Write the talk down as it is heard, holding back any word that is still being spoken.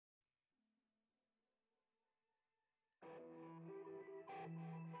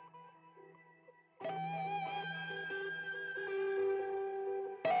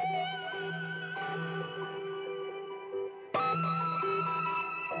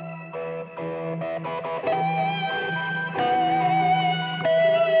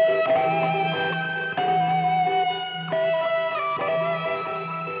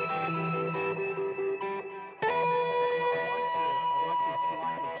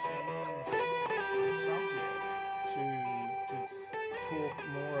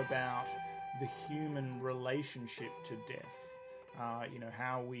about the human relationship to death.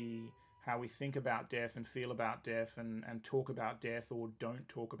 How we think about death and feel about death and talk about death or don't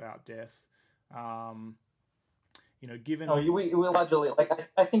talk about death. Um, No, Given we largely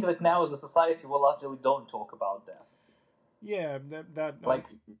I think that now as a society we largely don't talk about death. yeah that Like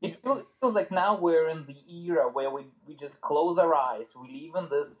it feels like now we're in the era where we just close our eyes. We live in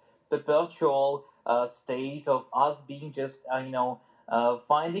this perpetual state of us being just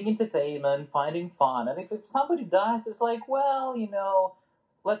finding entertainment, finding fun. And if somebody dies, it's like, well,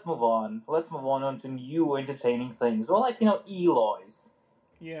 let's move on. Let's move on to new entertaining things. Or like Eloy's.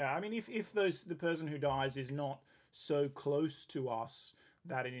 Yeah, I mean, if the person who dies is not so close to us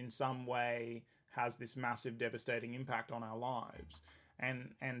that it in some way has this massive devastating impact on our lives,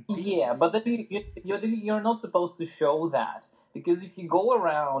 and people, Yeah, but then you're not supposed to show that because if you go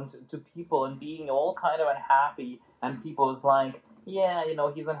around to people and being all kind of unhappy, and people is like, yeah,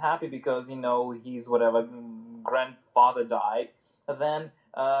 he's unhappy because he's whatever grandfather died, then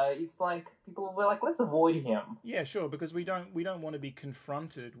it's like people were like, let's avoid him. yeah, sure, because we don't want to be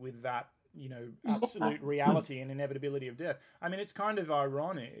confronted with that Yeah, absolute reality and inevitability of death. I mean, it's kind of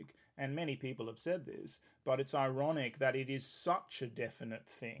ironic, and many people have said this, but it's ironic that it is such a definite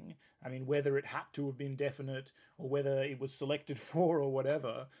thing. I mean, whether it had to have been definite or whether it was selected for or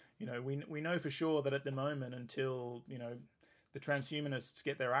whatever, we know for sure that at the moment, until the transhumanists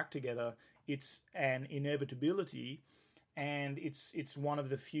get their act together, it's an inevitability, and it's one of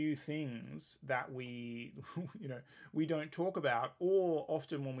the few things that we we don't talk about, or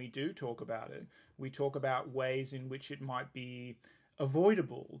often when we do talk about it, we talk about ways in which it might be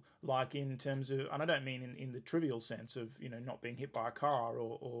avoidable, like in terms of, and I don't mean in the trivial sense of not being hit by a car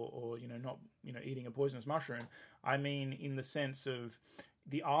or not eating a poisonous mushroom. I mean in the sense of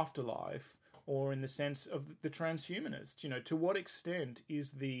the afterlife, or in the sense of the transhumanist. To what extent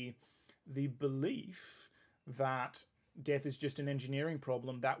is the belief that death is just an engineering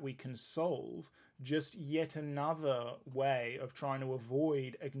problem that we can solve, just yet another way of trying to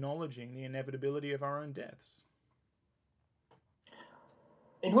avoid acknowledging the inevitability of our own deaths?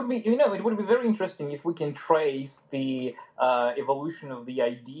 it would be very interesting if we can trace the evolution of the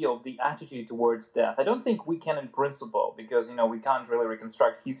idea of the attitude towards death. I don't think we can in principle because we can't really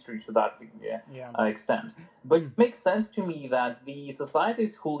reconstruct history to that Yeah. extent. But it makes sense to me that the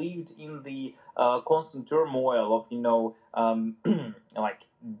societies who lived in the constant turmoil of like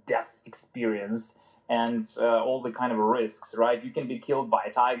death experience and all the kind of risks, right? You can be killed by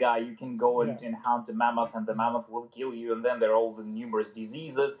a tiger, you can go Yeah. and hunt a mammoth, and the mammoth will kill you, and then there are all the numerous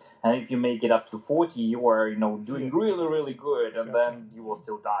diseases, and if you make it up to 40, you are, doing Yeah. really, really good, and Exceptional. then you will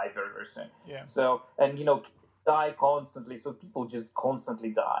still die very, very soon. Yeah. So, and, die constantly, so people just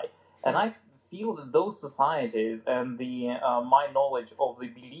constantly die. And I feel that those societies and my knowledge of the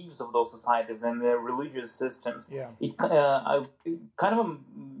beliefs of those societies and their religious systems, Yeah. it kind of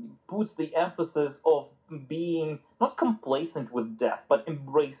puts the emphasis of being not complacent with death, but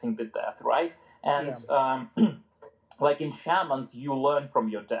embracing the death, right? And Yeah. like in shamans, you learn from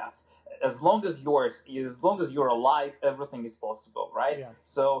your death. As long as you're alive, everything is possible, right? Yeah.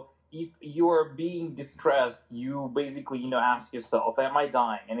 So if you're being distressed, you basically ask yourself, "Am I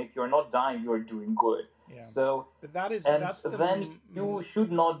dying?" And if you're not dying, you're doing good. Yeah. So But and that's the then you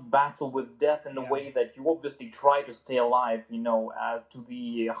should not battle with death in a yeah. way that you obviously try to stay alive, to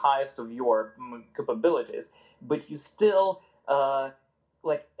the highest of your capabilities, but you still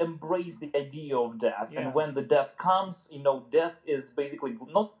like embrace the idea of death. Yeah. And when the death comes, death is basically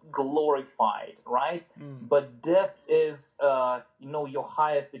not glorified, right? But death is your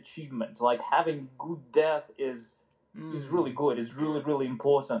highest achievement. Like having good death is really good, is really, really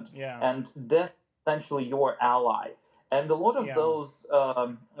important. Yeah. And death essentially your ally. And a lot of Yeah. those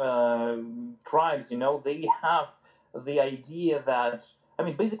tribes, they have the idea that, I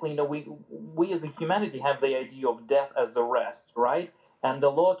mean, basically, we as a humanity have the idea of death as a rest, right? And a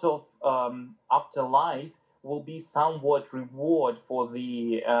lot of afterlife will be somewhat reward for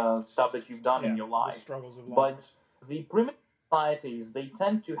the stuff that you've done in Yeah. your The life. struggles of life. But the primitive societies, they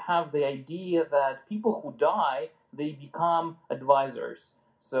tend to have the idea that people who die, they become advisors.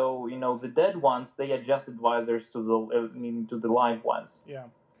 So the dead ones, they are just advisors to the live ones. Yeah.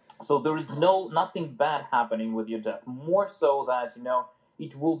 So there is nothing bad happening with your death. More so that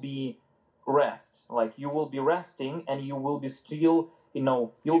it will be rest. Like you will be resting, and you will be still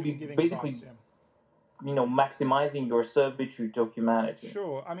you'll be Giving basically advice, yeah. maximizing your servitude to humanity.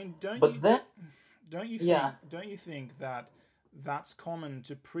 Sure. I mean, But then, yeah, don't you think that that's common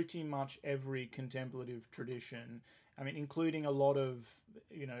to pretty much every contemplative tradition? I mean, including a lot of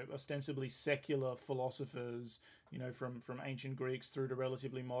ostensibly secular philosophers, from ancient Greeks through to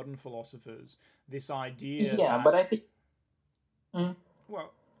relatively modern philosophers, this idea Yeah, but I that, think. Mm.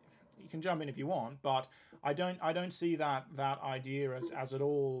 well, you can jump in if you want, but I don't see that idea as at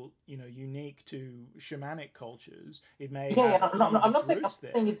all unique to shamanic cultures. It may Yeah, have yeah. No, some no, of I'm not its saying roots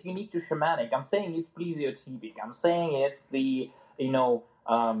it's unique to shamanic. I'm saying it's plesiotypic. I'm saying it's the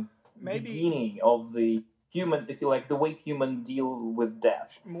maybe beginning of the human, if you like, the way human deal with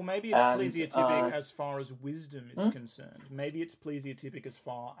death. well, maybe it's And plesiotypic as far as wisdom is hmm? concerned. Maybe it's plesiotypic as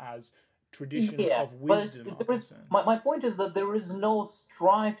far as traditions Yeah, of but wisdom are there is concerned. my point is that there is no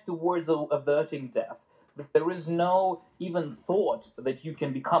strive towards averting death. That there is no even thought that you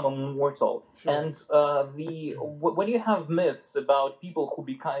can become immortal. Sure. And when you have myths about people who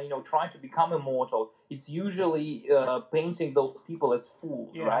become, trying to become immortal, it's usually painting those people as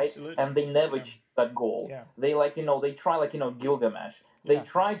fools, Yeah, right? absolutely. And they never Yeah. achieve that goal. Yeah. They they try Gilgamesh. They Yeah.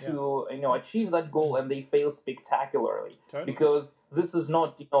 try Yeah. to achieve that goal and they fail spectacularly Totally. because this is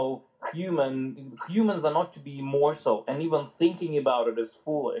not humans are not to be immortal, and even thinking about it is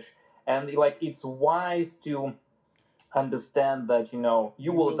foolish. And it's wise to understand that you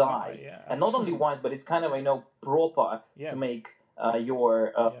You will will die. die, Yeah, and not only absolutely. wise, but it's kind of proper Yeah. to make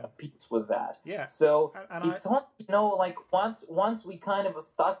your Yeah. peace with that. Yeah. So And it's not once we kind of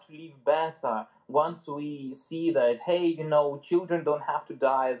start to live better, once we see that, hey, children don't have to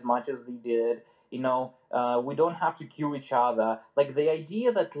die as much as they did, we don't have to kill each other. Like, the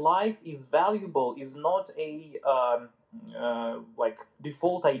idea that life is valuable is not a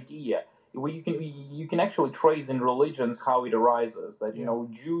default idea. Well, you can actually trace in religions how it arises. That yeah.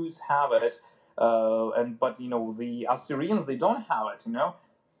 Jews have it, but the Assyrians, they don't have it.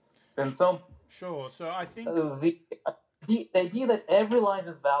 And so Sure. So I think the idea that every life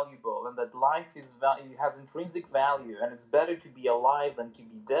is valuable and that life has intrinsic value, and it's better to be alive than to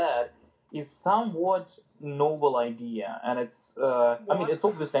be dead, is somewhat novel idea. And it's well, it's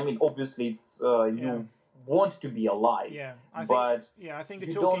obviously it's yeah. you want to be alive, Yeah. but I think you're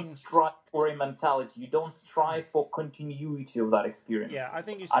you don't talking strive for immortality. You don't strive for continuity of that experience. yeah, I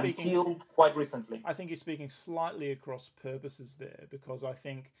think you're speaking Until quite recently. I think you're speaking slightly across purposes there, because I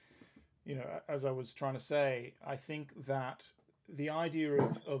think, as I was trying to say, I think that the idea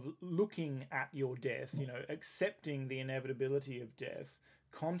of looking at your death, accepting the inevitability of death,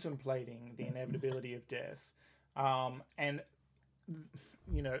 contemplating the inevitability of death, and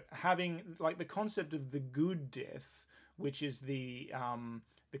having like the concept of the good death, which is the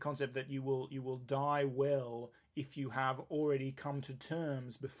concept that you will die well if you have already come to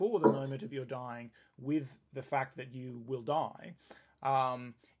terms before the moment of your dying with the fact that you will die,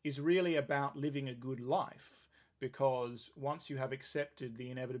 is really about living a good life. Because once you have accepted the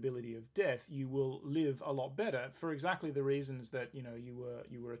inevitability of death, you will live a lot better for exactly the reasons that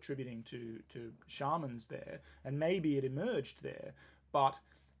you were attributing to shamans there, and maybe it emerged there, but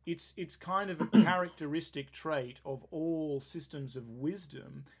it's kind of a characteristic trait of all systems of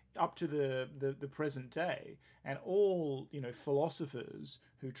wisdom up to the present day, and all philosophers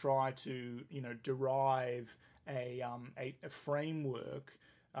who try to derive a framework,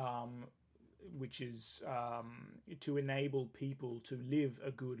 which is to enable people to live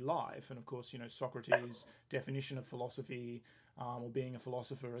a good life. And of course, Socrates' definition of philosophy, or being a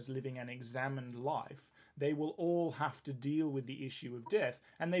philosopher, as living an examined life. They will all have to deal with the issue of death,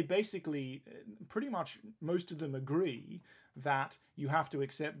 and they basically, pretty much most of them agree that you have to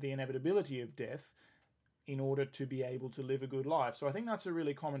accept the inevitability of death in order to be able to live a good life. So I think that's a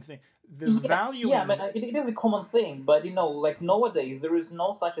really common thing. The value Yeah, in it is a common thing, but like nowadays there is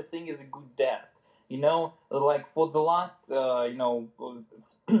no such a thing as a good death. Like for the last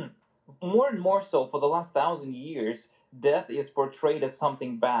more and more so for the last 1,000 years, death is portrayed as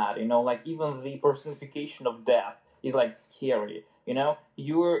something bad. Like even the personification of death is like scary.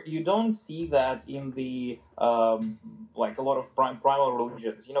 You don't see that in the like a lot of primal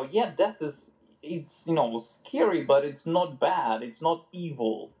religions. Yeah, death is, it's scary, but it's not bad. It's not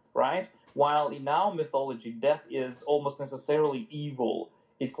evil, right? While in our mythology, death is almost necessarily evil.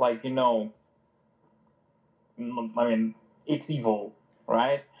 It's like it's evil,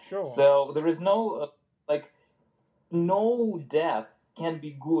 right? Sure. So there is no like no death can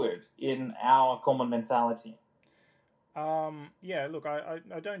be good in our common mentality. Yeah, look,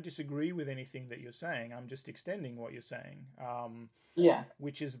 I don't disagree with anything that you're saying. I'm just extending what you're saying, Yeah.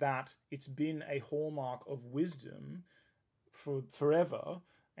 which is that it's been a hallmark of wisdom for forever,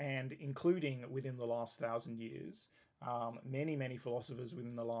 and including within the last 1,000 years. Many philosophers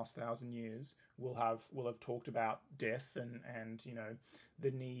within the last 1,000 years will have talked about death, and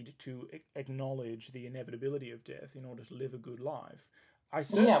the need to acknowledge the inevitability of death in order to live a good life.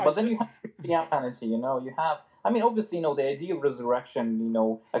 Yeah, but then you have Christianity. You have. I mean, obviously, the idea of resurrection,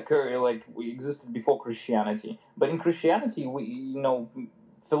 occur like we existed before Christianity. But in Christianity,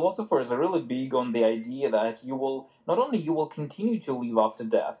 philosophers are really big on the idea that you will not only you will continue to live after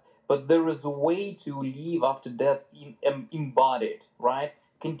death, but there is a way to live after death embodied, right?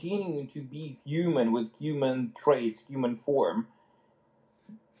 Continuing to be human with human traits, human form,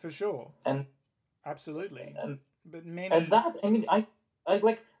 For sure. and Absolutely. and But and many. that, I mean, I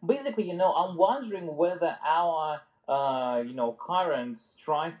like basically, I'm wondering whether our current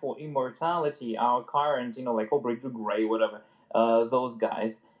strive for immortality, our current, like Aubrey de Grey, whatever, those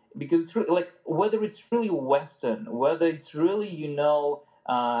guys, because it's like whether it's really Western, whether it's really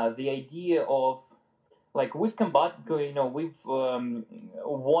the idea of like we've combat, we've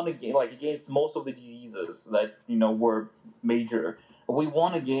won against most of the diseases that were major. We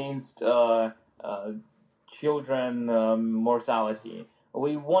won against uh, children mortality.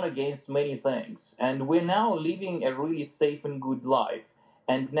 We won against many things, and we're now living a really safe and good life.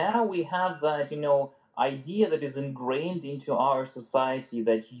 And now we have that idea that is ingrained into our society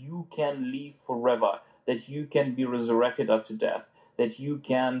that you can live forever, that you can be resurrected after death, that you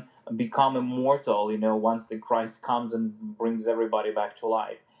can become immortal, once the Christ comes and brings everybody back to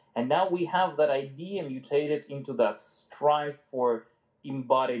life. And now we have that idea mutated into that strive for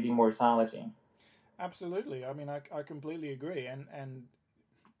embodied immortality. Absolutely. I mean, I completely agree, and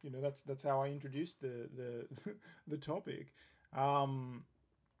that's how I introduced the the topic, um,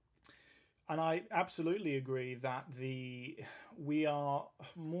 and I absolutely agree that we are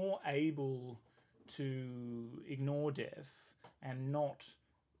more able to ignore death and not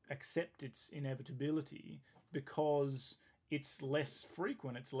accept its inevitability because it's less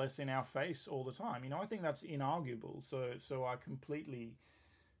frequent, it's less in our face all the time. I think that's inarguable. So I completely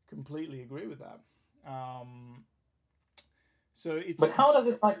agree with that. Um, so it's But how does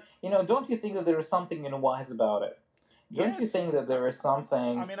it don't you think that there is something wise about it? Don't you yes. think that there is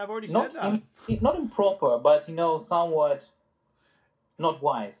something I mean, I've already said not that. not improper, but somewhat not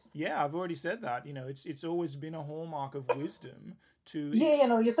wise? Yeah, I've already said that. It's always been a hallmark of wisdom to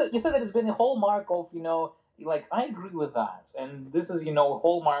Yeah, you said that it's been a hallmark of like I agree with that, and this is a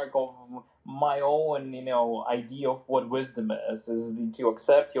hallmark of my own idea of what wisdom is to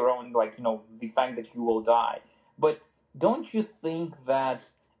accept your own like the fact that you will die. But don't you think that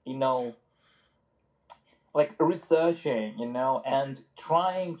you know like researching, and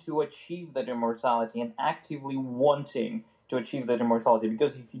trying to achieve that immortality and actively wanting to achieve that immortality.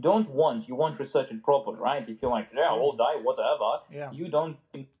 Because if you don't want, you won't research it properly, right? If you're like, yeah, sure. we'll die, whatever, Yeah, you don't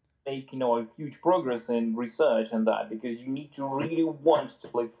make, a huge progress in research and that because you need to really want to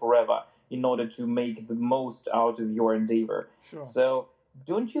live forever in order to make the most out of your endeavor. sure. So,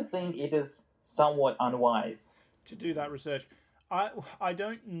 don't you think it is somewhat unwise? To do that research, I I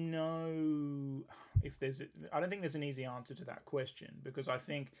don't know if there's. I don't think there's an easy answer to that question because I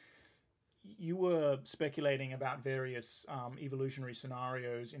think you were speculating about various evolutionary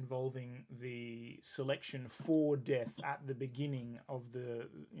scenarios involving the selection for death at the beginning of the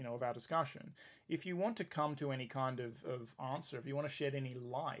of our discussion. If you want to come to any kind of answer, if you want to shed any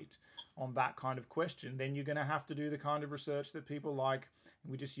light on that kind of question, then you're going to have to do the kind of research that people like.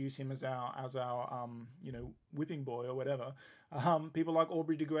 We just use him as our whipping boy or whatever. People like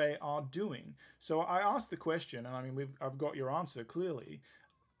Aubrey de Grey are doing. So I asked the question, and I mean I've got your answer clearly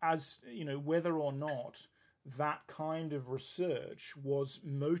as whether or not that kind of research was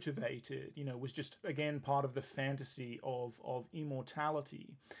motivated, was just again part of the fantasy of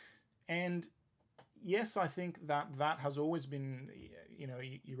immortality. And yes, I think that has always been,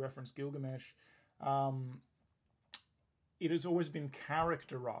 you referenced Gilgamesh. um, it has always been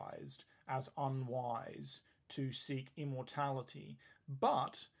characterized as unwise to seek immortality.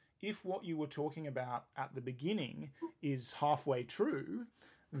 But if what you were talking about at the beginning is halfway true,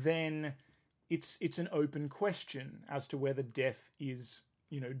 then it's an open question as to whether death is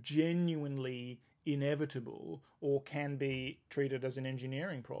genuinely inevitable or can be treated as an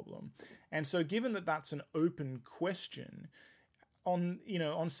engineering problem. And so given that that's an open question, on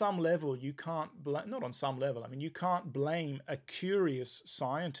some level you can't not on some level, I mean, you can't blame a curious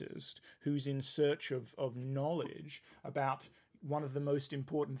scientist who's in search of knowledge about one of the most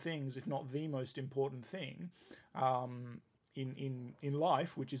important things, if not the most important thing, in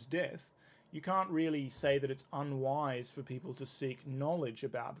life, which is death. You can't really say that it's unwise for people to seek knowledge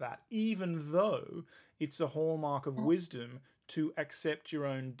about that, even though it's a hallmark of wisdom to accept your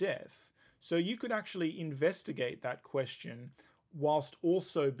own death. So you could actually investigate that question whilst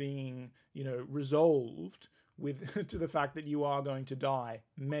also being, resolved with to the fact that you are going to die.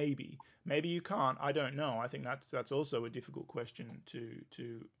 Maybe you can't. I don't know. I think that's also a difficult question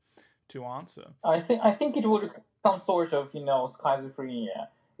to answer. I think it would some sort of schizophrenia.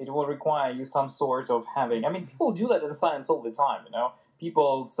 It will require you some sort of having. I mean, people do that in science all the time.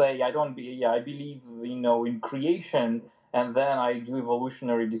 People say I believe in creation, and then I do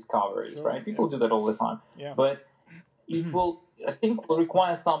evolutionary discoveries. Sure, Right? People do that all the time. Yeah. But it will, I think, will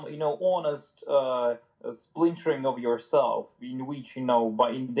require some honest splintering of yourself, in which by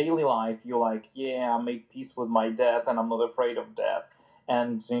in daily life you're like, I make peace with my death, and I'm not afraid of death.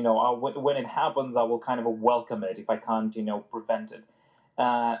 And when it happens, I will kind of welcome it if I can't prevent it.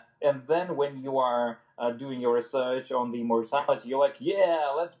 And then when you are doing your research on the immortality, you're like,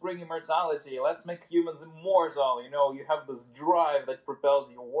 let's bring immortality, let's make humans immortal. You have this drive that propels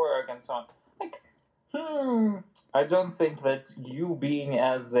your work and so on. Like, I don't think that you being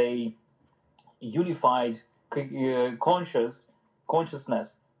as a unified consciousness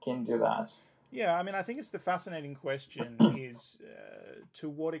can do that. Yeah, I mean, I think it's the fascinating question is to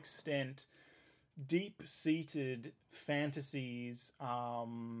what extent deep-seated fantasies,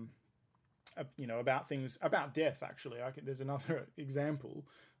 about things, about death, actually. There's another example,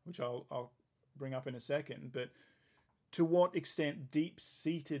 which I'll bring up in a second, but to what extent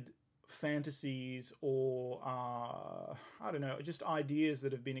deep-seated fantasies or I don't know, just ideas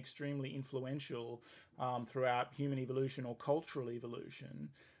that have been extremely influential throughout human evolution or cultural evolution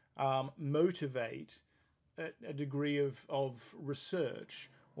motivate a degree of research,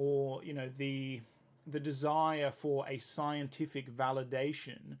 or the desire for a scientific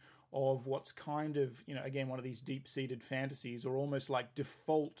validation of what's kind of again one of these deep-seated fantasies, or almost like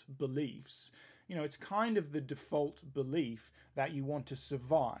default beliefs. It's kind of the default belief that you want to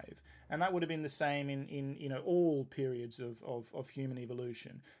survive. And that would have been the same in all periods of human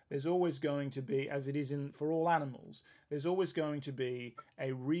evolution. There's always going to be, as it is for all animals, there's always going to be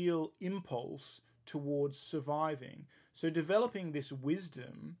a real impulse towards surviving. So developing this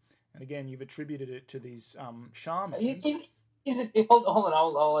wisdom, and again, you've attributed it to these shamans. Hold on,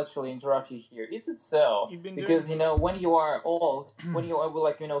 I'll actually interrupt you here. Is it so? Because when you are old, when you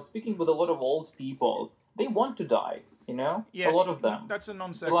are speaking with a lot of old people, they want to die. A lot of them. That's a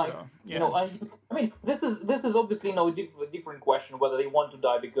non sequitur. I mean, this is obviously no different question whether they want to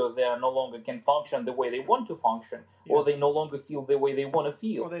die because they no longer can function the way they want to function, or they no longer feel the way they want to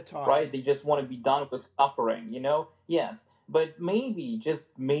feel. Or they're tired. Right? They just want to be done with suffering. Yes. But maybe, just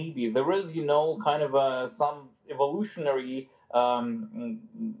maybe, there is, kind of some evolutionary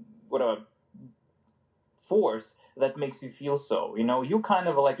force that makes you feel so. You kind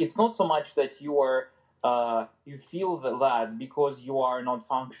of it's not so much that you are you feel that because you are not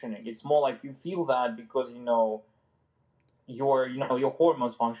functioning. It's more like you feel that because your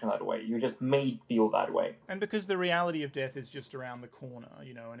hormones function that way. You just made feel that way. And because the reality of death is just around the corner,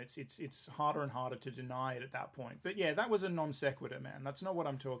 and it's harder and harder to deny it at that point. But yeah, that was a non sequitur, man. That's not what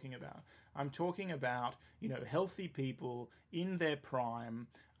I'm talking about. I'm talking about, healthy people in their prime,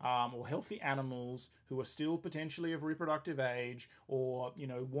 or healthy animals who are still potentially of reproductive age, or,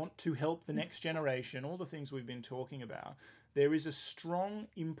 want to help the next generation, all the things we've been talking about. There is a strong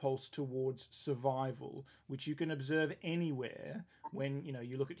impulse towards survival, which you can observe anywhere when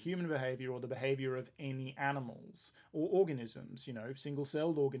you look at human behavior or the behavior of any animals or organisms.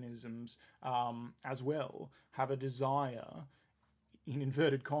 Single-celled organisms as well have a desire, in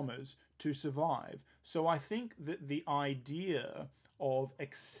inverted commas, to survive. So I think that the idea of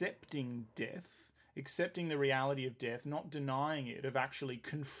accepting death, accepting the reality of death, not denying it, of actually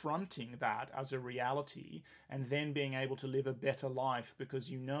confronting that as a reality, and then being able to live a better life because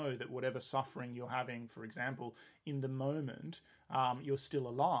you know that whatever suffering you're having, for example, in the moment, you're still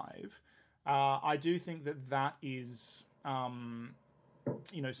alive. I do think that is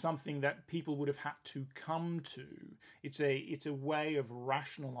something that people would have had to come to. It's a way of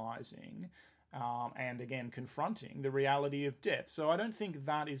rationalizing and again confronting the reality of death. So I don't think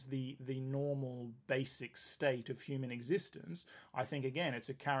that is the normal basic state of human existence. I think again it's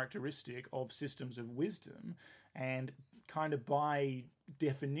a characteristic of systems of wisdom, and kind of by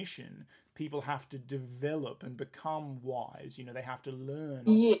definition people have to develop and become wise. They have to learn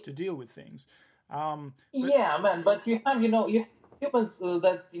to deal with things. Man, but you have humans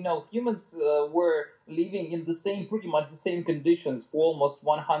humans were living in pretty much the same conditions for almost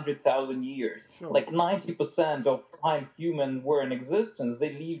 100,000 years. Sure. Like 90% of time human were in existence,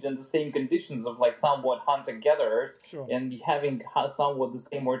 they lived in the same conditions of somewhat hunter-gatherers. Sure. And having somewhat the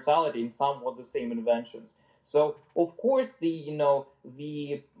same mortality and somewhat the same inventions. So of course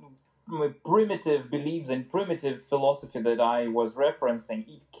the primitive beliefs and primitive philosophy that I was referencing,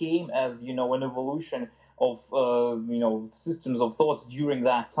 it came as an evolution systems of thoughts during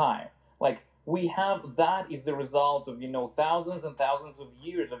that time. Like we have that is the result of thousands and thousands of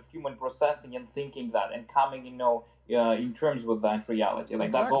years of human processing and thinking that and coming in terms with that reality.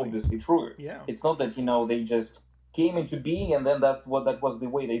 Like that's Exactly. obviously true. Yeah. It's not that they just came into being and then that was the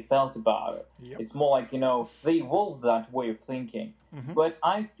way they felt about it. Yep. It's more like they evolved that way of thinking. Mm-hmm. But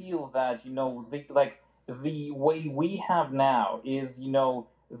I feel that the way we have now is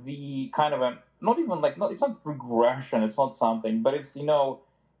the kind of a not even like not it's not regression, it's not something, but it's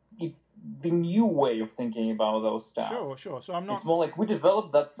the new way of thinking about those stuff. Sure. So I'm not. It's more like we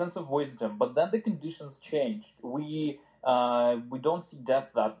developed that sense of wisdom, but then the conditions changed. We don't see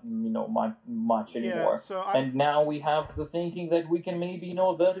death that much anymore. Yeah. So and now we have the thinking that we can maybe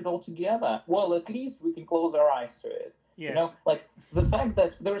avert it altogether. Well, at least we can close our eyes to it. Yes. Like the fact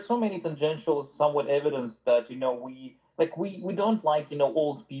that there are so many tangential, somewhat evidence that we don't like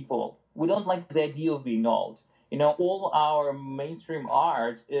old people. We don't like the idea of being old. All our mainstream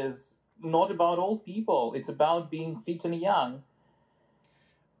art is not about old people. It's about being fit and young.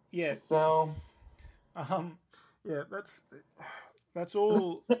 Yes. So. Yeah. That's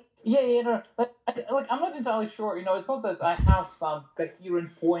all. Yeah. Like I'm not entirely sure. It's not that I have some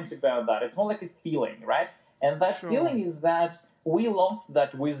coherent point about that. It's more like it's feeling, right? And that feeling is that we lost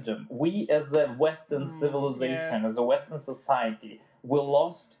that wisdom. We, as a Western civilization, as a Western society, we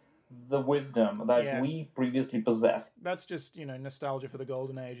lost the wisdom that we previously possessed. That's just nostalgia for the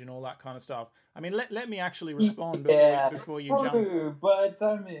golden age and all that kind of stuff. I mean, let me actually respond before you jump. But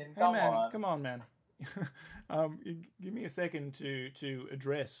I mean, come on, man. Give me a second to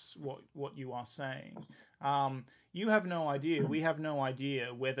address what you are saying. You have no idea. We have no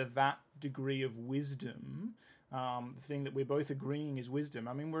idea whether that degree of wisdom, the thing that we're both agreeing is wisdom.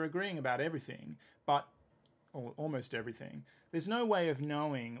 I mean, we're agreeing about everything, or almost everything. There's no way of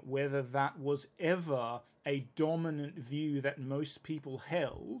knowing whether that was ever a dominant view that most people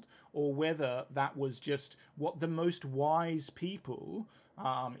held, or whether that was just what the most wise people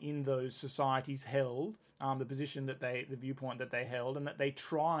in those societies held, the viewpoint that they held, and that they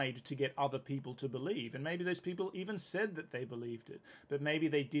tried to get other people to believe. And maybe those people even said that they believed it, but maybe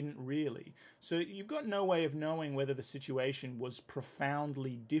they didn't really. So you've got no way of knowing whether the situation was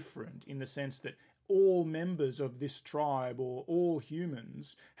profoundly different in the sense that all members of this tribe or all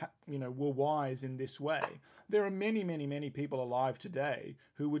humans, were wise in this way. There are many, many, many people alive today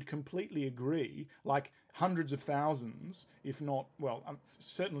who would completely agree, like hundreds of thousands, if not,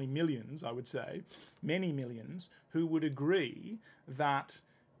 certainly millions, I would say, many millions, who would agree that,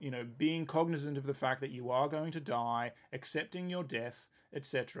 being cognizant of the fact that you are going to die, accepting your death,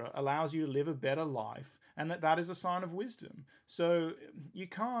 etc., allows you to live a better life, and that is a sign of wisdom. So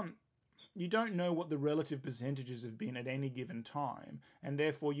you don't know what the relative percentages have been at any given time, and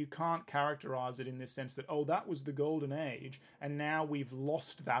therefore you can't characterize it in this sense that, that was the golden age, and now we've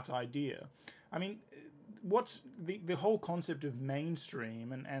lost that idea. I mean, what's the whole concept of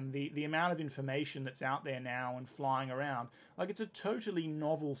mainstream and the amount of information that's out there now and flying around, like, it's a totally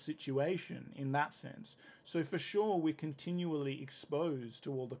novel situation in that sense. So for sure we're continually exposed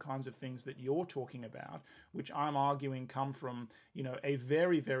to all the kinds of things that you're talking about, which I'm arguing come from a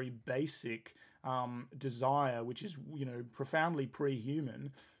very, very basic desire, which is profoundly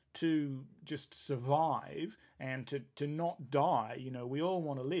pre-human, to just survive and to not die. We all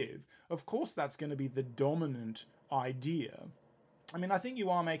want to live. Of course that's going to be the dominant idea. I mean, I think you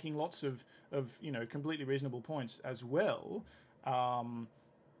are making lots of completely reasonable points as well.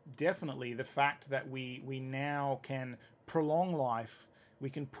 Definitely the fact that we now can prolong life, we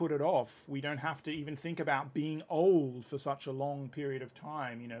can put it off. We don't have to even think about being old for such a long period of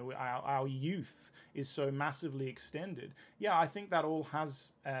time. Our youth is so massively extended. Yeah, I think that all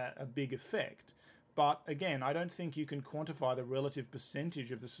has a big effect. But again, I don't think you can quantify the relative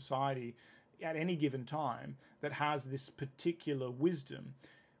percentage of the society at any given time that has this particular wisdom.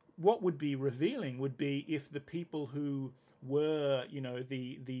 What would be revealing would be if the people who were,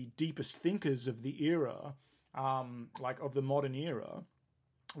 the deepest thinkers of the era, like of the modern era,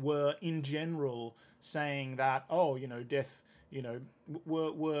 were in general saying that, death,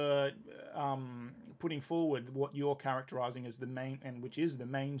 were putting forward what you're characterizing as the main, and which is the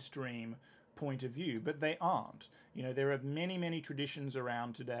mainstream point of view, but they aren't. There are many, many traditions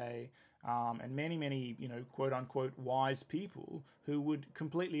around today, and many, many, quote unquote wise people who would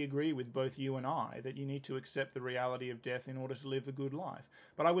completely agree with both you and I that you need to accept the reality of death in order to live a good life.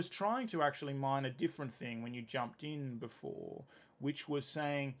 But I was trying to actually mine a different thing when you jumped in before, which was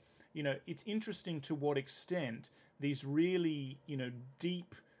saying, it's interesting to what extent these really,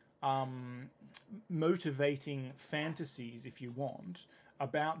 deep, motivating fantasies, if you want,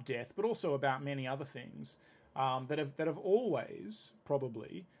 about death, but also about many other things that have always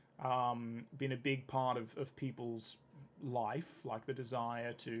probably been a big part of people's life, like the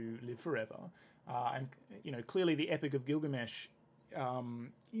desire to live forever. And clearly the Epic of Gilgamesh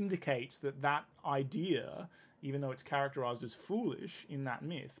indicates that idea, even though it's characterized as foolish in that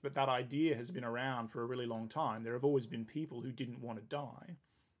myth, but that idea has been around for a really long time. There have always been people who didn't want to die.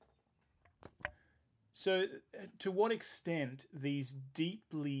 So, to what extent these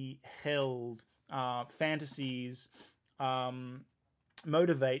deeply held fantasies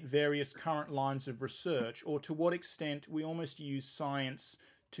motivate various current lines of research, or to what extent we almost use science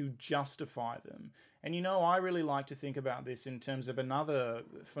to justify them. And I really like to think about this in terms of another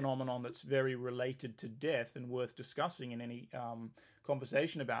phenomenon that's very related to death and worth discussing in any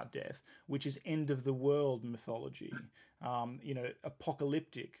conversation about death, which is end of the world mythology,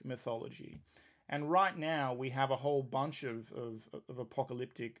 apocalyptic mythology. And right now we have a whole bunch of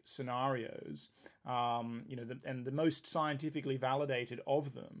apocalyptic scenarios, and the most scientifically validated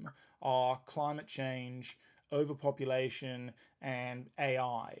of them are climate change, overpopulation, and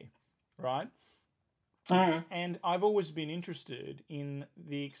AI, right? And I've always been interested in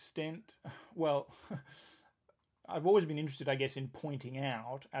the extent, well, I've always been interested, I guess, in pointing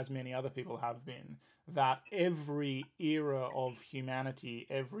out, as many other people have been, that every era of humanity,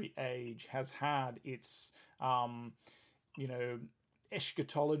 every age has had its,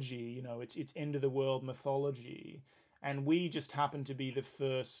 eschatology, its end of the world mythology. And we just happen to be the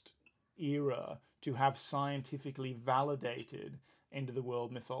first era to have scientifically validated end of the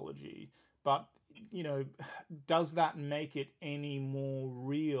world mythology. But does that make it any more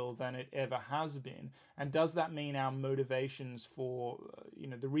real than it ever has been? And does that mean our motivations for,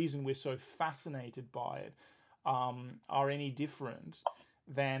 the reason we're so fascinated by it are any different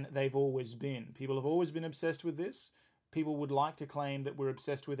than they've always been? People have always been obsessed with this. People would like to claim that we're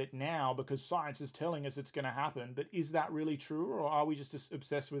obsessed with it now because science is telling us it's going to happen. But is that really true? Or are we just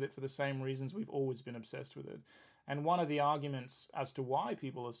obsessed with it for the same reasons we've always been obsessed with it? And one of the arguments as to why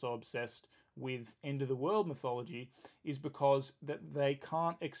people are so obsessed with end of the world mythology is because that they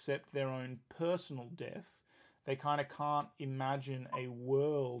can't accept their own personal death. They kind of can't imagine a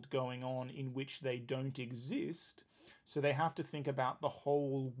world going on in which they don't exist. So they have to think about the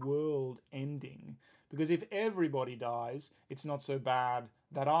whole world ending. Because if everybody dies, it's not so bad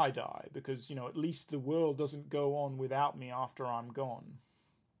that I die, because at least the world doesn't go on without me after I'm gone.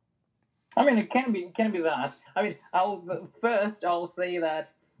 I mean, it can be that. I mean, I'll say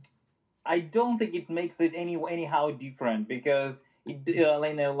that I don't think it makes it anyhow different, because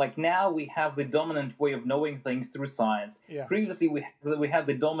like now we have the dominant way of knowing things through science. Yeah. Previously, we had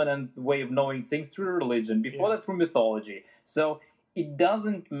the dominant way of knowing things through religion. Before that, through mythology. So it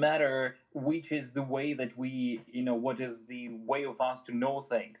doesn't matter which is the way that we, what is the way of us to know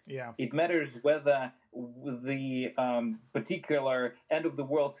things. Yeah. It matters whether the particular end of the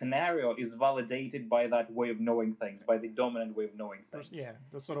world scenario is validated by that way of knowing things, by the dominant way of knowing things. Yeah,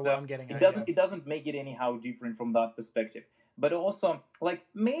 that's sort of what I'm getting at. It doesn't make it anyhow different from that perspective. But also, like,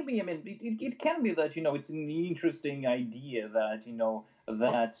 maybe, I mean, it can be that, it's an interesting idea that,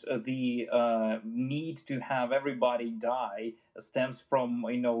 that the need to have everybody die stems from,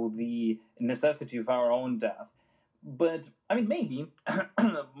 the necessity of our own death. But, I mean, maybe,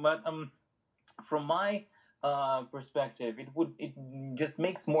 but from my perspective, it just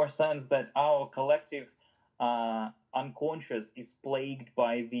makes more sense that our collective unconscious is plagued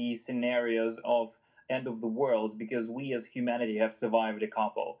by the scenarios of end of the world, because we as humanity have survived a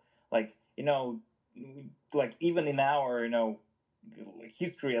couple. Like, like even in our,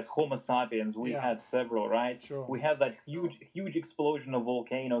 history as Homo sapiens, we had several, right? Sure. We had that huge explosion of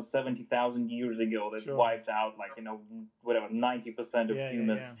volcanoes 70,000 years ago that wiped out, like, 90% of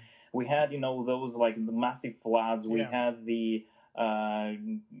humans. Yeah. We had, those like the massive floods. We had the,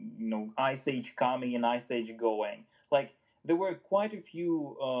 ice age coming and ice age going. Like, there were quite a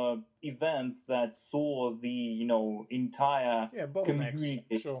few events that saw the, entire community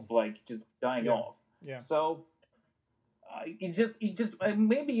like just dying off. Yeah. So it just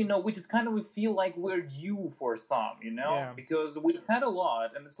maybe, we just kind of feel like we're due for some, because we had a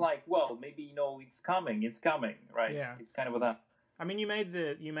lot, and it's like, well, maybe, it's coming, right? Yeah. It's kind of that. I mean, you made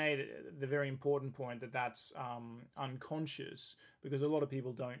the very important point that that's unconscious, because a lot of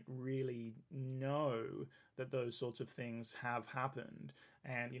people don't really know that those sorts of things have happened.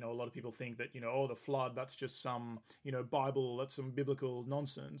 And, a lot of people think that, the flood, that's just some, Bible, that's some biblical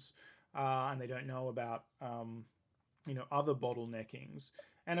nonsense. And they don't know about, other bottleneckings.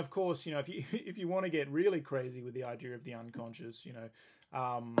 And of course, if you if you want to get really crazy with the idea of the unconscious,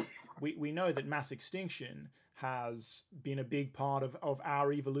 we know that mass extinction has been a big part of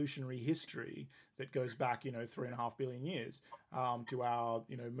our evolutionary history that goes back 3.5 billion years, to our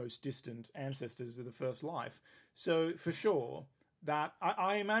most distant ancestors of the first life. So for sure that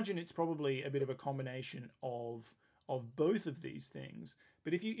I imagine it's probably a bit of a combination of both of these things.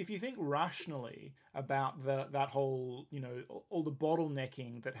 But if you think rationally about that whole all the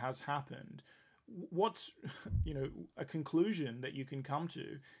bottlenecking that has happened, what's a conclusion that you can come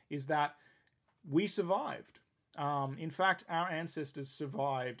to is that we survived. In fact, our ancestors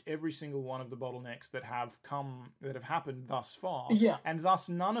survived every single one of the bottlenecks that have happened thus far, Yeah. and thus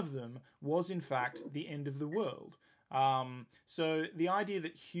none of them was in fact the end of the world. So the idea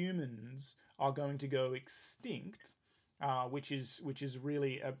that humans are going to go extinct, which is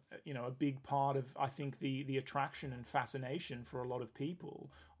really a big part of, I think, the attraction and fascination for a lot of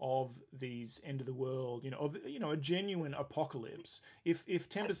people of these end of the world, of a genuine apocalypse. If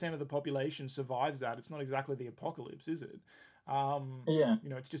 10% of the population survives that, it's not exactly the apocalypse, is it? Yeah.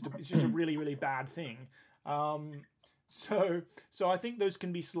 It's just a really, really bad thing. So I think those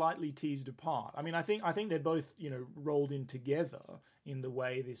can be slightly teased apart. I mean, I think they're both rolled in together in the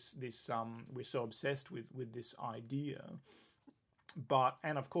way this we're so obsessed with this idea. But,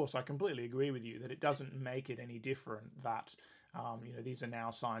 and of course, I completely agree with you that it doesn't make it any different that these are now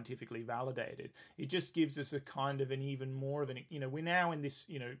scientifically validated. It just gives us a kind of an even more of an, we're now in this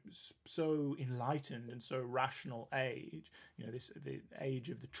so enlightened and so rational age, the age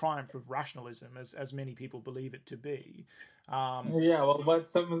of the triumph of rationalism, as many people believe it to be. Yeah, well,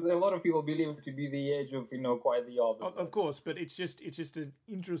 but a lot of people believe it to be the age of quite the opposite. Of course, but it's just an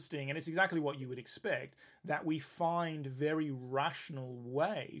interesting, and it's exactly what you would expect, that we find very rational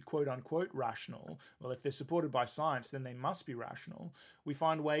way, quote unquote rational. Well, if they're supported by science, then they must be rational. We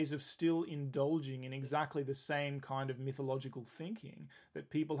find ways of still indulging in exactly the same kind of mythological thinking that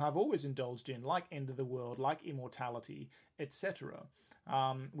people have always indulged in, like end of the world, like immortality, etc.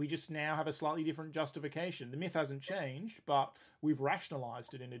 We just now have a slightly different justification. The myth hasn't changed, but we've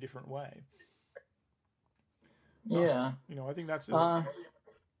rationalized it in a different way. So, Yeah. I think that's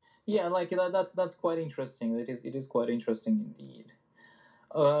yeah, like that's quite interesting. It is quite interesting indeed.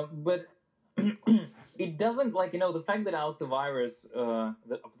 But it doesn't, like, the fact that our survivors,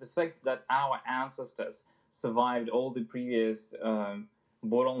 the fact that our ancestors survived all the previous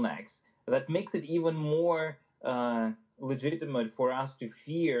bottlenecks, that makes it even more legitimate for us to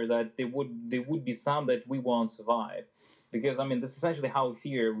fear that there would be some that we won't survive, because I mean that's essentially how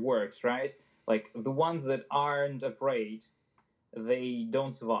fear works, right? Like the ones that aren't afraid, they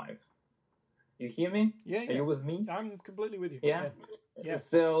don't survive. You hear me? Yeah. Are you with me? I'm completely with you. Yeah. Yeah.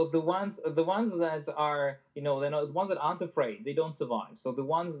 So the ones that are, they're not, the ones that aren't afraid, they don't survive. So the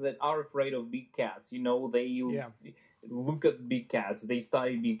ones that are afraid of big cats, they look at big cats, they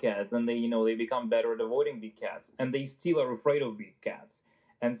study big cats, and they become better at avoiding big cats, and they still are afraid of big cats.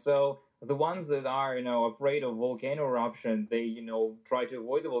 And so the ones that are afraid of volcano eruption, they try to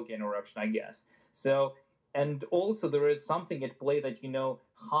avoid the volcano eruption, I guess. So, and also there is something at play that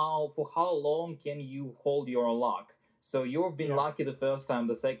for how long can you hold your luck. So you've been lucky the first time,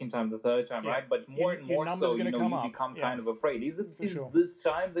 the second time, the third time, right? But more and more so, you become kind of afraid. Is this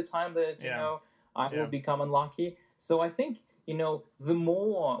time the time that I will become unlucky? So I think the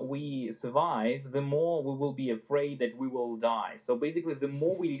more we survive, the more we will be afraid that we will die. So basically, the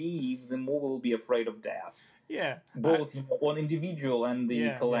more we live, the more we will be afraid of death. Yeah, both on individual and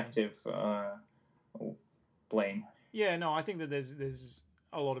the collective plane. Yeah, no, I think that there's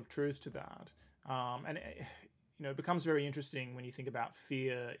a lot of truth to that, and it becomes very interesting when you think about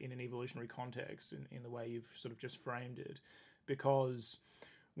fear in an evolutionary context in the way you've sort of just framed it, because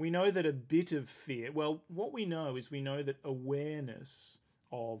we know that a bit of fear, well, what we know that awareness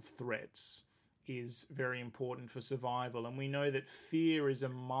of threats is very important for survival, and we know that fear is a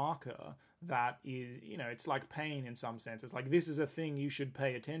marker that is, it's like pain in some sense. It's like, this is a thing you should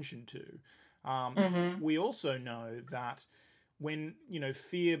pay attention to. We also know that when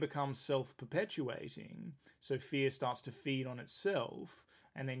fear becomes self-perpetuating, so fear starts to feed on itself,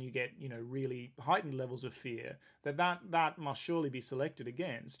 and then you get really heightened levels of fear, that must surely be selected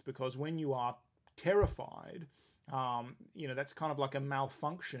against, because when you are terrified, that's kind of like a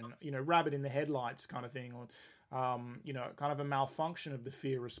malfunction, rabbit in the headlights kind of thing, or kind of a malfunction of the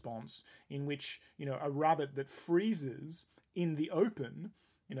fear response, in which a rabbit that freezes in the open,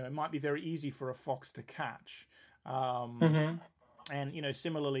 it might be very easy for a fox to catch. And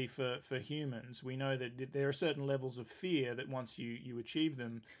similarly for humans, we know that there are certain levels of fear that once you achieve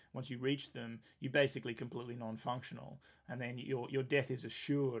them, once you reach them, you're basically completely non-functional, and then your death is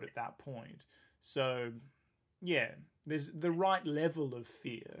assured at that point. So yeah, there's the right level of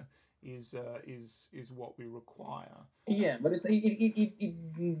fear is what we require. Yeah, but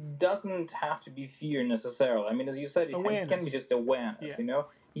it doesn't have to be fear necessarily. I mean, as you said, it can be just awareness. Yeah.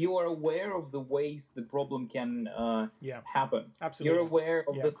 You are aware of the ways the problem can happen. Absolutely. You're aware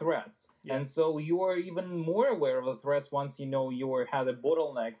of the threats, Yeah. and so you are even more aware of the threats once you had a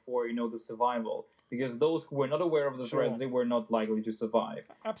bottleneck for the survival. Because those who were not aware of the threats, they were not likely to survive.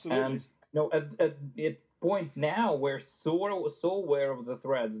 Absolutely. And at point now, we're so aware of the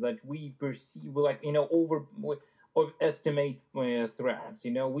threats that we perceive overestimate threats.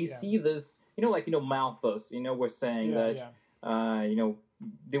 We see this. Malthus. We're saying that.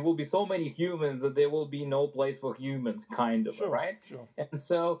 There will be so many humans that there will be no place for humans, kind of, right? Sure. And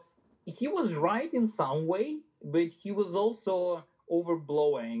so he was right in some way, but he was also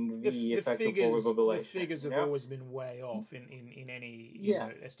overblowing the effect of overpopulation. The figures have always been way off in any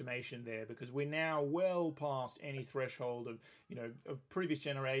estimation there, because we're now well past any threshold of previous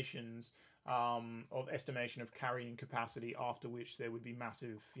generations of estimation of carrying capacity, after which there would be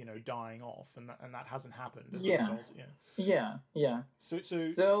massive dying off, and that hasn't happened as a result. Yeah. So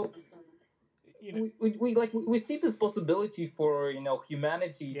we see this possibility for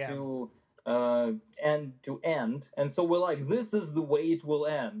humanity to end, and so we're like, this is the way it will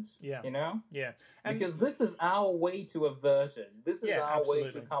end. And because this is our way to avert it. This is our way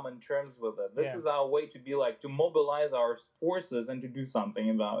to come on terms with it. This is our way to be to mobilize our forces and to do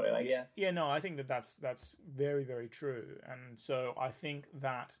something about it, I guess. I think that's very, very true. And so I think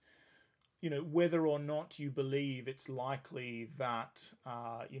that whether or not you believe it's likely that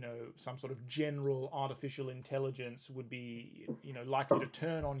some sort of general artificial intelligence would be likely to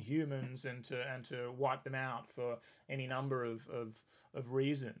turn on humans and to wipe them out for any number of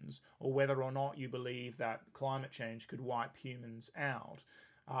reasons, or whether or not you believe that climate change could wipe humans out,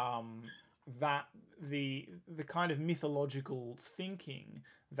 that the kind of mythological thinking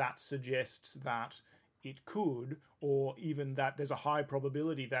that suggests that it could, or even that there's a high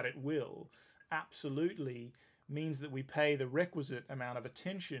probability that it will, absolutely means that we pay the requisite amount of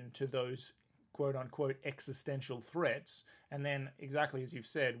attention to those quote-unquote existential threats, and then, exactly as you've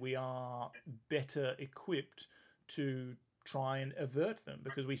said, we are better equipped to try and avert them,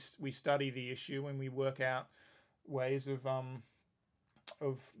 because we study the issue and we work out ways of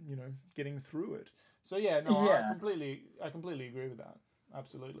getting through it. So I completely agree with that.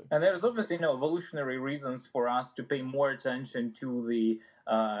 Absolutely. And there's obviously evolutionary reasons for us to pay more attention to the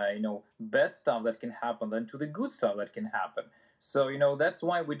bad stuff that can happen than to the good stuff that can happen. So that's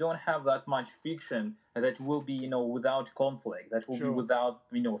why we don't have that much fiction that will be without conflict, that will be without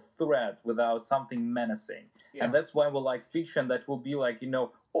threat, without something menacing. And that's why we like fiction that will be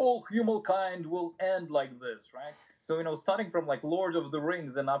all humankind will end like this, right? So starting from Lord of the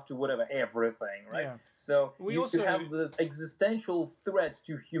Rings and up to whatever, everything, right? So we also have this existential threat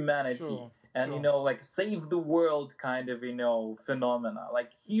to humanity, and save the world kind of phenomena,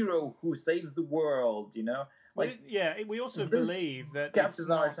 hero who saves the world, we also believe that captures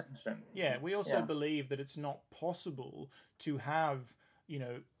our attention. We also believe that it's not possible to have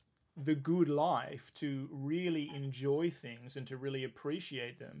the good life, to really enjoy things and to really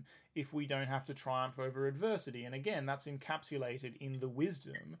appreciate them, if we don't have to triumph over adversity. And again, that's encapsulated in the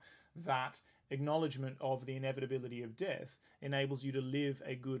wisdom that acknowledgement of the inevitability of death enables you to live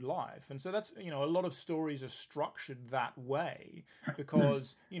a good life. And so that's, a lot of stories are structured that way,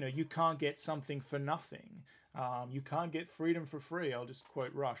 because, you can't get something for nothing. You can't get freedom for free. I'll just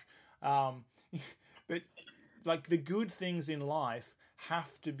quote Rush. But the good things in life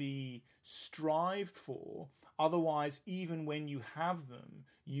have to be strived for. Otherwise, even when you have them,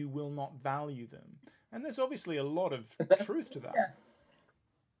 you will not value them. And there's obviously a lot of truth to that.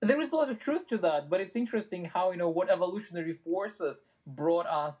 There is a lot of truth to that, but it's interesting how what evolutionary forces brought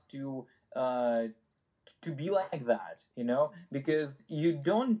us to be like that, because you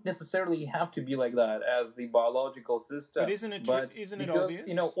don't necessarily have to be like that as the biological system. But isn't it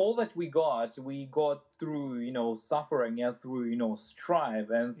obvious? All that we got through suffering and through strive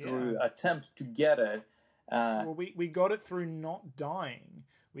and through attempt to get it. Well, we got it through not dying.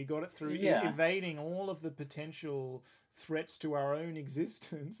 We got it through evading all of the potential threats to our own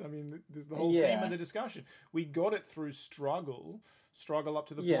existence. I mean, there's the whole theme of the discussion. We got it through struggle up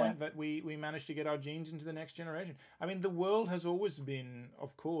to the point that we managed to get our genes into the next generation. I mean, the world has always been,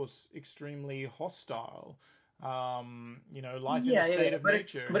 of course, extremely hostile. Life in a state of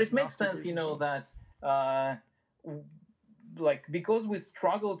nature. But it makes sense, that like because we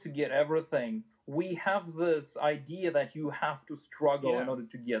struggle to get everything, we have this idea that you have to struggle in Yeah, order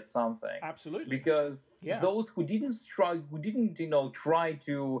to get something. absolutely. Because Yeah, those who didn't struggle, who didn't try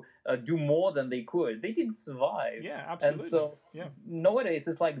to do more than they could, they didn't survive. yeah, And absolutely. so Yeah, nowadays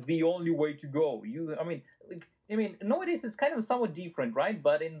it's like the only way to go. I mean, nowadays it's kind of somewhat different, right?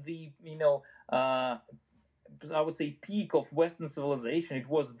 But in the I would say peak of Western civilization, it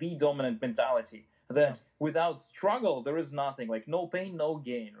was the dominant mentality yeah. that without struggle there is nothing, like no pain, no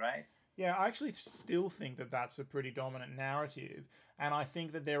gain, right? Yeah, I actually still think that that's a pretty dominant narrative, and I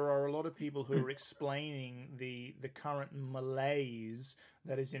think that there are a lot of people who are explaining the current malaise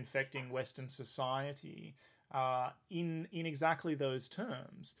that is infecting Western society in exactly those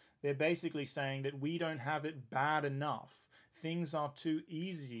terms. They're basically saying that we don't have it bad enough. Things are too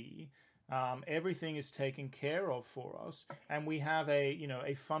easy. Everything is taken care of for us, and we have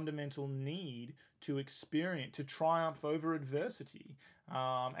a fundamental need to experience, to triumph over adversity.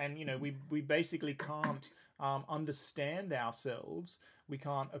 And we basically can't understand ourselves. We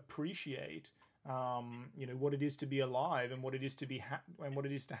can't appreciate what it is to be alive and what it is to and what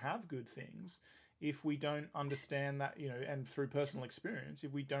it is to have good things if we don't understand that, and through personal experience,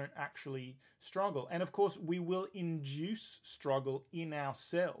 if we don't actually struggle. And of course, we will induce struggle in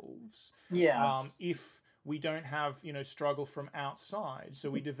ourselves Yeah. if we don't have struggle from outside. So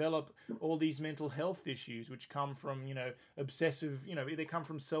we develop all these mental health issues which come from obsessive, they come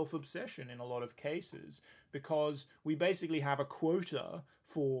from self-obsession in a lot of cases, because we basically have a quota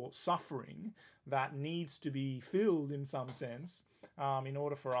for suffering that needs to be filled in some sense, in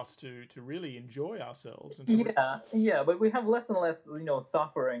order for us to really enjoy ourselves and to Yeah, but we have less and less,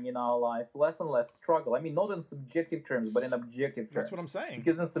 suffering in our life, less and less struggle. I mean, not in subjective terms, but in objective That's what terms. I'm saying.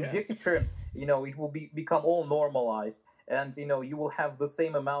 Because in Yeah, subjective terms, it will become all normalized, and you will have the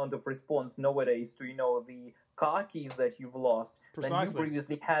same amount of response nowadays to the car keys that you've lost than you precisely.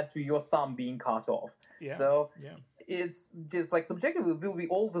 previously had to your thumb being cut off. Yeah, So yeah, it's just like subjectively we will be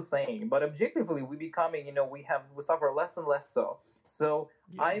all the same, but objectively we becoming we suffer less and less so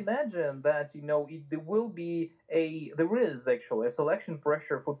I yeah, imagine that there is actually a selection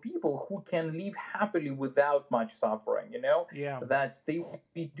pressure for people who can live happily without much suffering, yeah, that they will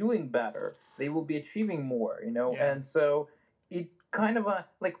be doing better, they will be achieving more, yeah, and so it kind of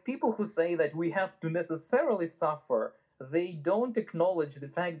like people who say that we have to necessarily suffer, they don't acknowledge the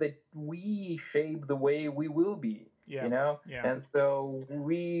fact that we shape the way we will be, yeah, yeah. and so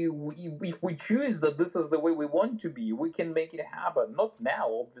if we choose that this is the way we want to be, we can make it happen, not now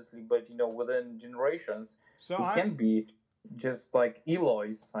obviously, but within generations So we I can be just like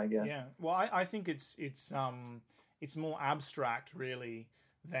Eloys, I Yeah, guess. well, I think it's more abstract really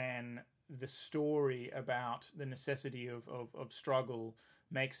than the story about the necessity of struggle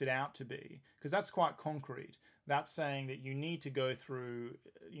makes it out to be, because that's quite concrete. That's saying that you need to go through,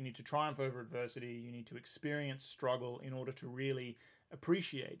 you need to triumph over adversity, you need to experience struggle in order to really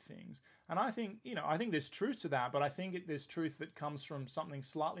appreciate things. And I think there's truth to that, but I think there's truth that comes from something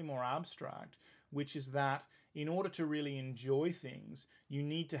slightly more abstract, which is that in order to really enjoy things, you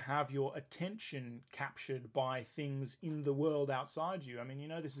need to have your attention captured by things in the world outside you. I mean,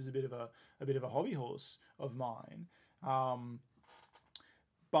 this is a bit of a hobby horse of mine, um,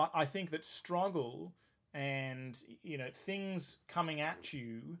 but I think that struggle and things coming at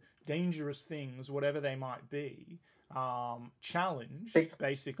you, dangerous things, whatever they might be, challenge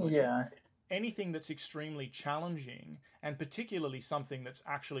basically Yeah. anything that's extremely challenging, and particularly something that's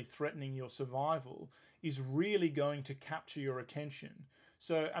actually threatening your survival, is really going to capture your attention.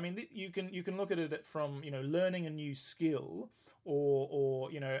 So I mean, you can look at it from learning a new skill, or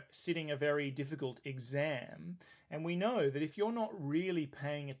sitting a very difficult exam, and we know that if you're not really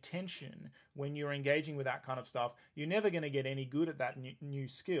paying attention when you're engaging with that kind of stuff, you're never going to get any good at that new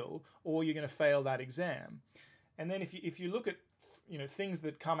skill, or you're going to fail that exam. And then if you look at things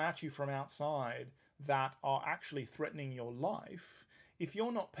that come at you from outside that are actually threatening your life, if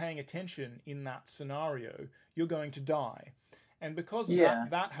you're not paying attention in that scenario, you're going to die. And because Yeah.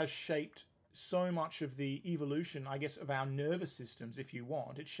 that has shaped so much of the evolution, I guess, of our nervous systems, if you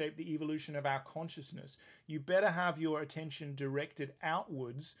want, it shaped the evolution of our consciousness. You better have your attention directed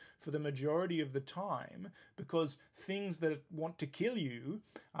outwards for the majority of the time, because things that want to kill you,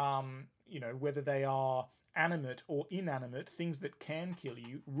 whether they are animate or inanimate, things that can kill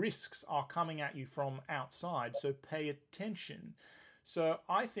you, risks are coming at you from outside. So pay attention. So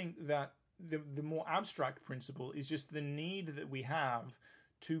I think that the more abstract principle is just the need that we have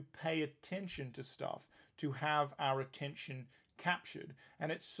to pay attention to stuff, to have our attention captured.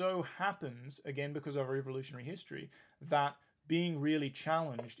 And it so happens, again, because of our evolutionary history, that being really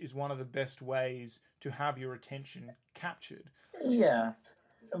challenged is one of the best ways to have your attention captured. Yeah,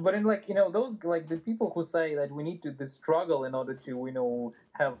 but in like those like the people who say that we need to struggle in order to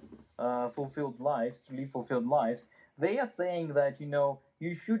have fulfilled lives, to live fulfilled lives, they are saying that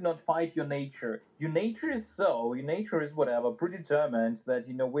you should not fight your nature. Your nature is whatever predetermined, that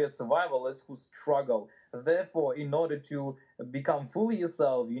we're survivalists who struggle. Therefore, in order to become fully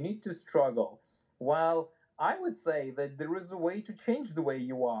yourself, you need to struggle. While I would say that there is a way to change the way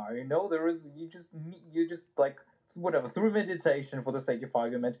you are. There is you just like whatever, through meditation, for the sake of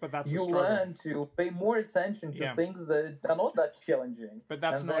argument, But that's a you struggle. learn to pay more attention to Yeah. things that are not that challenging. But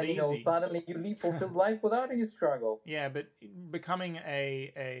that's and not then, easy. Suddenly you live fulfilled life without any struggle. Yeah, but becoming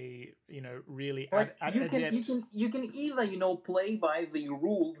a really Like adept. you can either play by the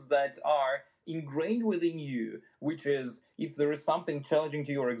rules that are ingrained within you, which is, if there is something challenging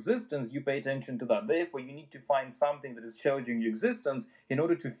to your existence, you pay attention to that. Therefore, you need to find something that is challenging your existence in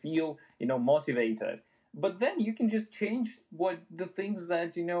order to feel motivated. But then you can just change what the things that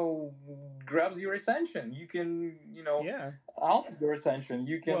grabs your attention. You can Yeah. alter your attention.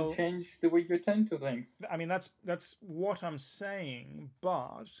 You can change the way you attend to things. I mean, that's what I'm saying,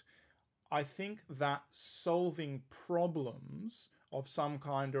 but I think that solving problems of some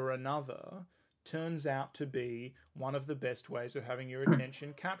kind or another turns out to be one of the best ways of having your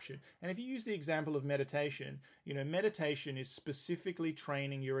attention captured. And if you use the example of meditation, meditation is specifically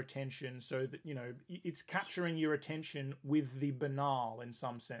training your attention so that, it's capturing your attention with the banal in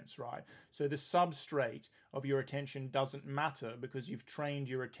some sense, right? So the substrate of your attention doesn't matter because you've trained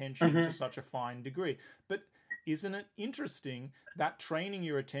your attention to such a fine degree. But isn't it interesting that training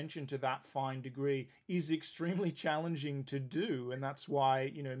your attention to that fine degree is extremely challenging to do? And that's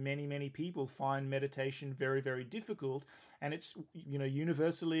why, many people find meditation very, very difficult. And it's,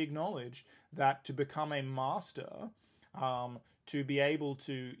 universally acknowledged that to become a master, to be able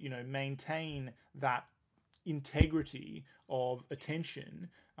to, maintain that integrity of attention,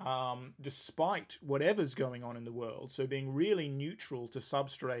 despite whatever's going on in the world, so being really neutral to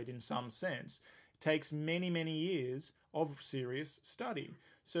substrate in some sense, takes many, many years of serious study.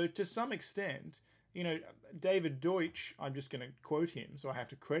 So to some extent, David Deutsch, I'm just going to quote him, so I have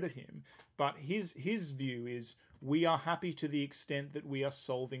to credit him, but his view is, we are happy to the extent that we are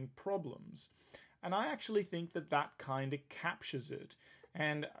solving problems. And I actually think that kind of captures it.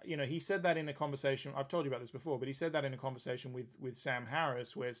 And, he said that in a conversation, I've told you about this before, but he said that in a conversation with Sam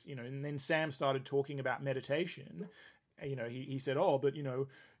Harris, where, and then Sam started talking about meditation. He said, oh, but,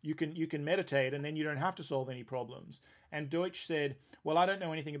 you can meditate and then you don't have to solve any problems. And Deutsch said, well, I don't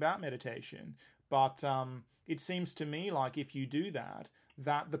know anything about meditation, but it seems to me like if you do that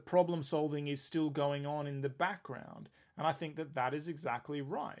the problem solving is still going on in the background. And I think that is exactly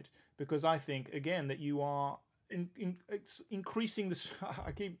right, because I think, again, that you are increasing this.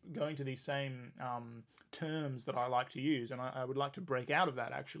 I keep going to these same terms that I like to use, and I would like to break out of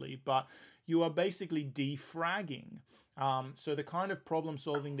that, actually, but you are basically defragging. So the kind of problem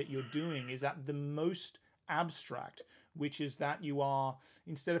solving that you're doing is at the most abstract, which is that you are,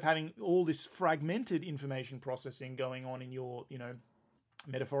 instead of having all this fragmented information processing going on in your,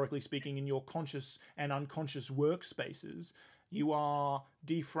 metaphorically speaking, in your conscious and unconscious workspaces, you are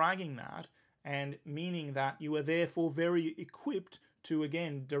defragging that, and meaning that you are therefore very equipped to,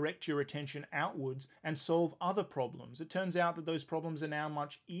 again, direct your attention outwards and solve other problems. It turns out that those problems are now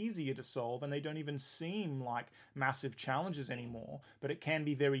much easier to solve, and they don't even seem like massive challenges anymore, but it can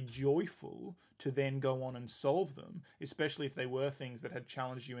be very joyful to then go on and solve them, especially if they were things that had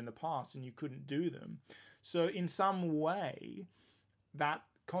challenged you in the past and you couldn't do them. So in some way, that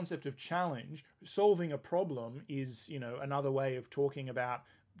concept of challenge, solving a problem, is, another way of talking about,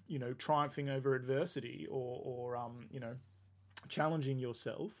 triumphing over adversity or challenging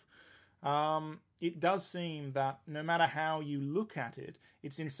yourself. It does seem that no matter how you look at it,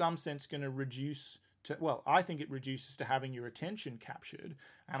 it's in some sense going to reduce to, well, I think it reduces to having your attention captured.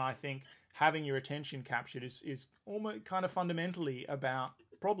 And I think having your attention captured is almost kind of fundamentally about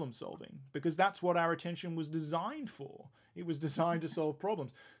problem solving, because that's what our attention was designed for. It was designed to solve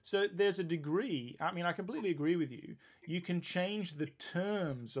problems. So there's a degree, I mean, I completely agree with you. You can change the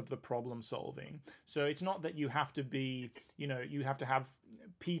terms of the problem solving. So it's not that you have to be, you have to have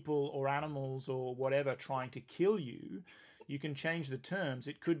people or animals or whatever trying to kill you. You can change the terms.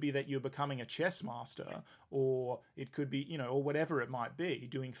 It could be that you're becoming a chess master, or it could be, or whatever it might be,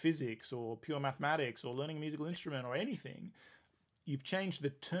 doing physics or pure mathematics or learning a musical instrument or anything. You've changed the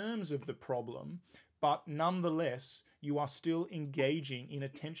terms of the problem, but nonetheless, you are still engaging in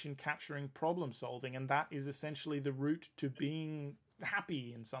attention-capturing problem solving, and that is essentially the route to being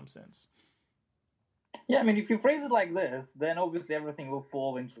happy in some sense. Yeah, I mean, if you phrase it like this, then obviously everything will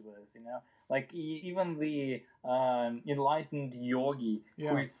fall into this, you know? Like, even the enlightened yogi who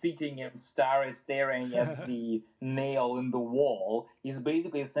Yeah. is sitting and staring at the nail in the wall is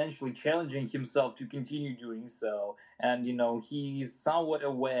basically essentially challenging himself to continue doing so. And, he's somewhat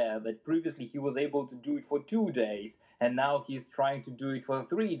aware that previously he was able to do it for 2 days, and now he's trying to do it for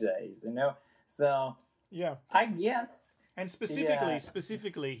 3 days, you know? So, Yeah. I guess. And Yeah,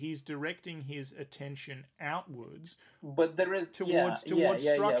 specifically, he's directing his attention outwards but there is, towards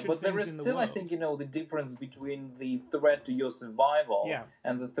structured but there things is in the still, I world. think, the difference between the threat to your survival Yeah,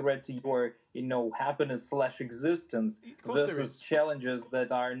 and the threat to your, happiness slash existence of course there versus is. challenges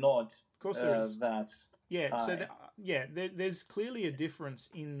that are not Of course there is. that Yeah. So high. there's clearly a difference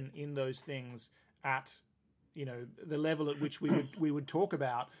in those things at the level at which we would talk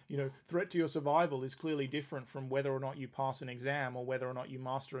about threat to your survival is clearly different from whether or not you pass an exam or whether or not you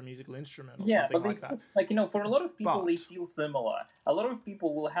master a musical instrument or Yeah, something but like that. for a lot of people, they But feel similar. A lot of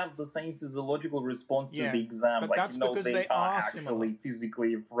people will have the same physiological response to yeah, the exam. but that's because They they are are similar. actually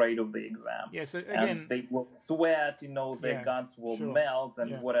physically afraid of the exam. Yeah. So And again, they will sweat, their yeah, guts will sure, melt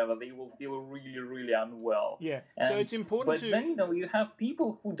and yeah, whatever. They will feel really, really unwell. yeah. So And it's important but to then, you have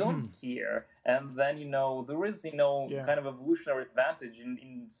people who don't care. And then, there is, yeah, kind of evolutionary advantage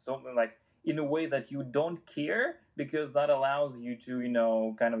in something like in a way that you don't care because that allows you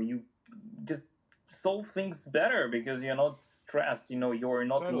to, kind of you just solve things better because you're not stressed, you're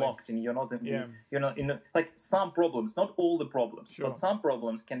not totally, locked and you're not in yeah, like some problems, not all the problems, but sure. some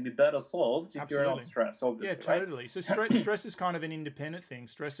problems can be better solved if you're not Absolutely. stressed, Yeah, obviously, right? totally. So stress is kind of an independent thing.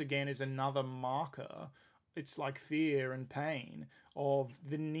 Stress again is another marker. It's like fear and pain of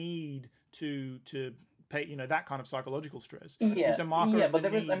the need to pay. That kind of psychological stress Yeah, is a marker yeah, of the but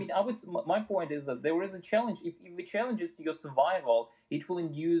there is. I need. mean, My point is that there is a challenge. If the challenge is to your survival, it will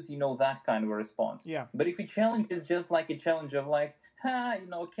induce, that kind of a response. Yeah, But if a challenge is just like a challenge of like,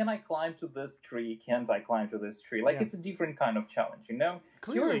 can I climb to this tree? Can't I climb to this tree? Like yeah. it's a different kind of challenge. You're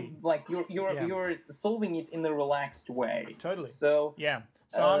Clearly, like yeah, you're solving it in a relaxed way. totally. So Yeah.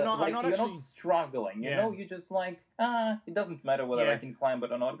 So I'm not. I'm like not you're not actually. struggling, Yeah. you're just like, it doesn't matter whether I Yeah. can climb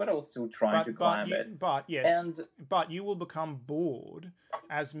it or not, but I will still try to climb it. But yes, And but you will become bored,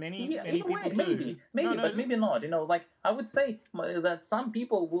 as many yeah, many in a way, people do. No, but no. maybe not. Like I would say that some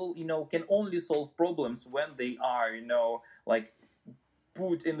people will, can only solve problems when they are, like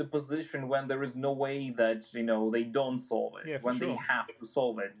put in the position when there is no way that they don't solve it, Yeah, for when they sure. have to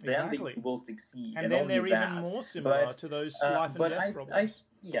solve it, then they Exactly. will succeed, And and then only they're even that. more similar But to those life and but death I problems.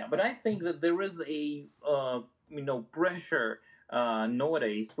 yeah, but I think that there is a pressure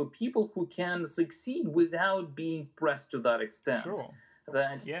nowadays for people who can succeed without being pressed to that extent. Sure.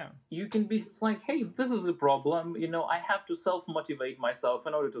 That Yeah. you can be like, hey, this is a problem. I have to self motivate myself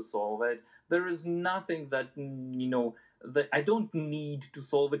in order to solve it. There is nothing that that I don't need to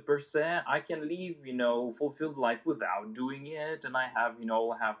solve it per se. I can live, fulfilled life without doing it, and I have,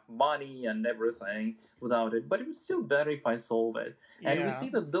 have money and everything without it. But it's still better if I solve it. And we Yeah. see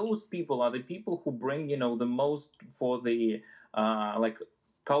that those people are the people who bring, the most for the like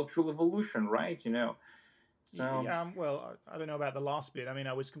cultural evolution, right? So. Yeah, well, I don't know about the last bit. I mean,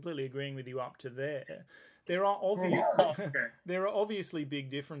 I was completely agreeing with you up to there. There are obvious, Okay. there are obviously big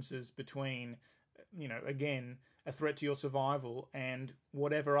differences between, again, a threat to your survival and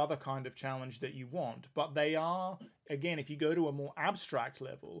whatever other kind of challenge that you want. But they are, again, if you go to a more abstract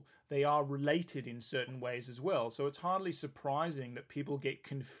level, they are related in certain ways as well. So it's hardly surprising that people get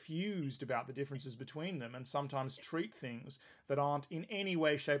confused about the differences between them and sometimes treat things that aren't in any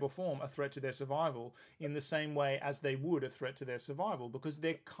way, shape, or form a threat to their survival in the same way as they would a threat to their survival because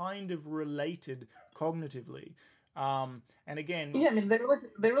they're kind of related cognitively. And again, Yeah, I mean they're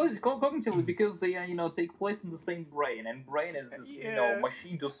really cognitively because they take place in the same brain, and brain is this yeah,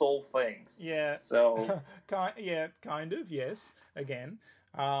 machine to solve things. yeah, So yeah, kind of, yes. Again,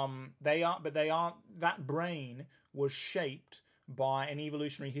 they are, but they aren't. That brain was shaped by an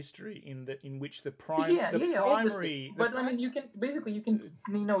evolutionary history in which the yeah, obviously. primary, But I mean, you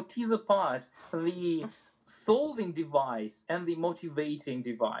can tease apart the solving device and the motivating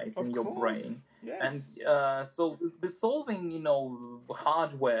device of in your brain. course, And yes, so the solving,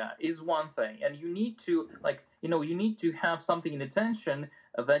 hardware is one thing, and you need to you need to have something in attention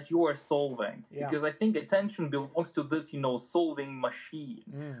that you are solving, yeah, because I think attention belongs to this, solving machine,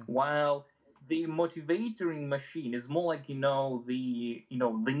 while the motivating machine is more like the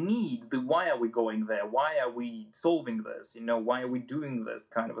need, the why are we going there, why are we solving this, why are we doing this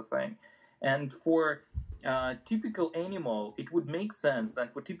kind of a thing. And for typical animal, it would make sense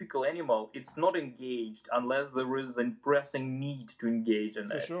that for typical animal, it's not engaged unless there is a pressing need to engage in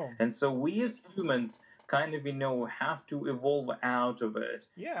For it. sure. And so we as humans kind of, have to evolve out of it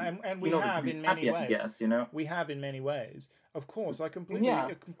Yeah, and we in order to have be in many happy, I ways. guess. We have in many ways. Of course, Yeah, I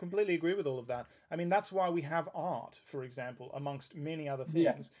completely agree with all of that. I mean, that's why we have art, for example, amongst many other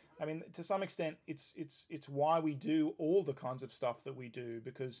yeah, things. I mean, to some extent, it's why we do all the kinds of stuff that we do,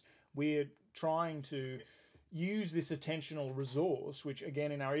 because we're trying to use this attentional resource, which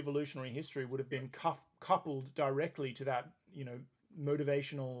again in our evolutionary history would have been coupled directly to that,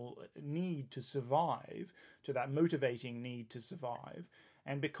 motivational need to survive, to that motivating need to survive.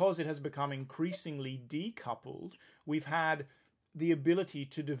 And because it has become increasingly decoupled, we've had the ability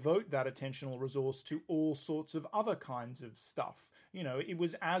to devote that attentional resource to all sorts of other kinds of stuff. It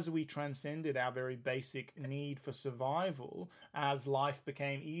was as we transcended our very basic need for survival, as life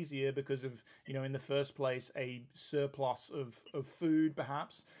became easier because of, in the first place, a surplus of food,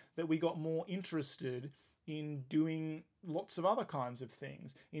 perhaps, that we got more interested in doing lots of other kinds of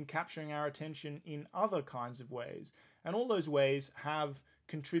things, in capturing our attention in other kinds of ways. And all those ways have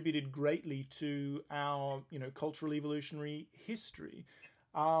contributed greatly to our, cultural evolutionary history.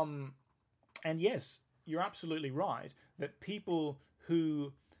 Um, and yes, you're absolutely right that people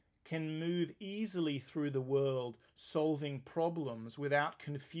who can move easily through the world solving problems without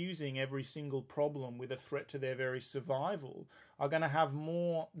confusing every single problem with a threat to their very survival are going to have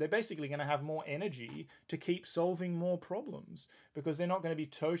more, they're basically going to have more energy to keep solving more problems, because they're not going to be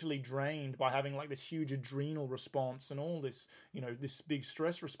totally drained by having like this huge adrenal response and all this, this big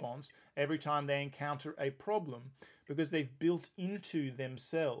stress response every time they encounter a problem, because they've built into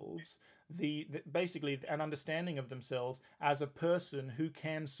themselves basically an understanding of themselves as a person who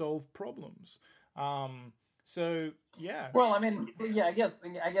can solve problems. So yeah, well, I mean, yeah, I guess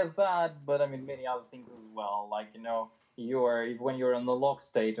that, but I mean many other things as well. Like, you're when you're in the lock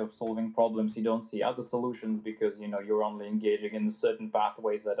state of solving problems, you don't see other solutions because you're only engaging in certain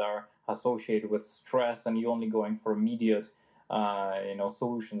pathways that are associated with stress, and you're only going for immediate,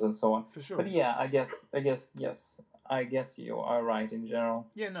 solutions and so on. for sure. But yeah, I guess yes, I guess you are right in general.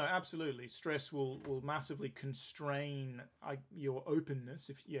 Yeah, no, absolutely. Stress will massively constrain your openness.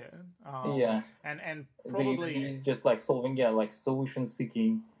 If yeah, Yeah, and the probably just like solving, yeah, like solution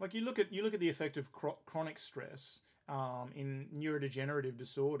seeking. like you look at the effect of chronic stress in neurodegenerative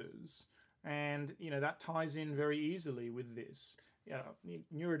disorders, and that ties in very easily with this.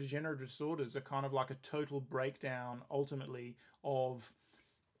 Neurodegenerative disorders are kind of like a total breakdown, ultimately, of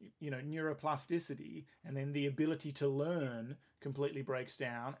neuroplasticity, and then the ability to learn completely breaks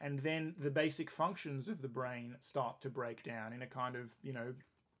down, and then the basic functions of the brain start to break down in a kind of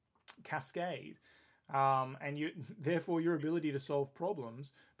cascade. And therefore your ability to solve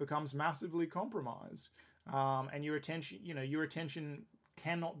problems becomes massively compromised, and your attention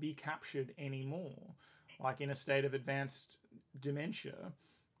cannot be captured anymore, like in a state of advanced dementia,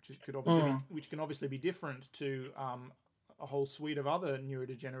 which can obviously be different to a whole suite of other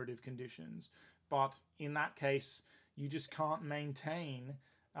neurodegenerative conditions. But in that case, you just can't maintain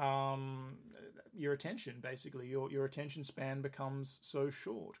your attention. Basically, your attention span becomes so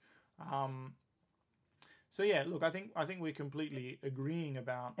short. Um, so yeah, look, I think we're completely agreeing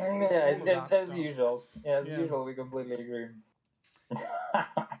about Yeah, all of that as stuff. usual. Yeah, as Yeah. usual, we completely agree.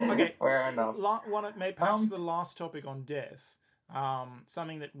 Okay. Fair enough. Perhaps the last topic on death.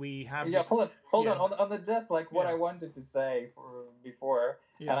 Something that we have Yeah, just hold yeah on the death. Like what yeah I wanted to say before,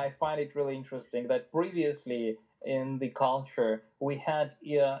 and yeah I find it really interesting that previously in the culture we had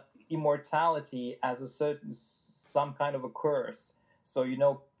immortality as a certain some kind of a curse. So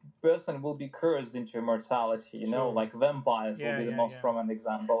person will be cursed into immortality. sure Like vampires will yeah be the yeah most yeah prominent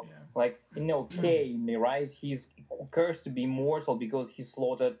example. yeah Like Cain, right? He's cursed to be immortal because he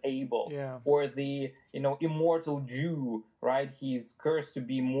slaughtered Abel. yeah Or the immortal Jew, right? He's cursed to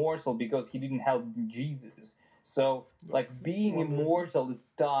be immortal because he didn't help Jesus. So like being wondering immortal is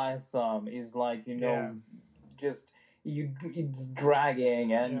tiresome. Is like yeah just it's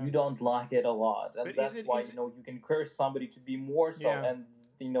dragging and yeah. you don't like it a lot, and But is that's it why is it you can curse somebody to be immortal yeah and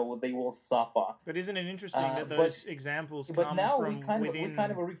they will suffer. But isn't it interesting that But those examples but come now we from kind of within?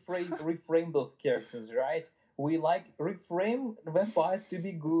 reframe those characters, right? We like reframe vampires to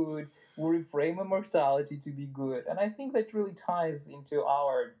be good. We reframe immortality to be good, and I think that really ties into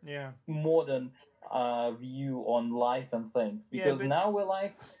our Yeah, modern view on life and things. yeah, Because but now we're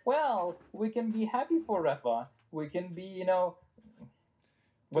like, well, we can be happy forever. We can be, do,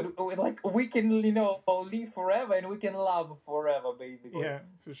 but like we can, live forever and we can love forever. Basically, yeah,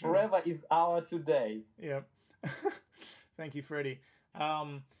 for sure. forever is our today. Yeah. Thank you, Freddie.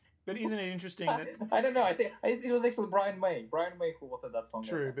 Um, But isn't it interesting that I don't know. I think it was actually Brian May. Brian May who authored that song.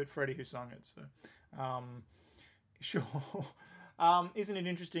 true, but Freddie who sung it. So, sure. Isn't it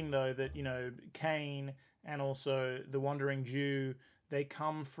interesting though that Cain and also the Wandering Jew, they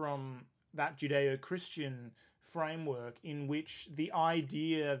come from that Judeo-Christian framework in which the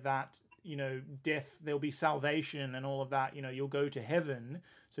idea that death, there'll be salvation and all of that, you'll go to heaven,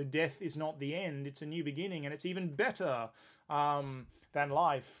 so death is not the end, it's a new beginning, and it's even better than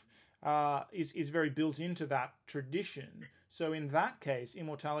life, is very built into that tradition. So in that case,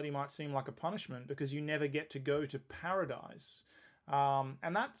 immortality might seem like a punishment because you never get to go to paradise.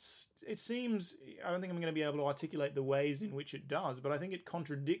 And it seems, I don't think I'm going to be able to articulate the ways in which it does, but I think it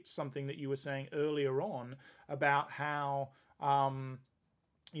contradicts something that you were saying earlier on about how,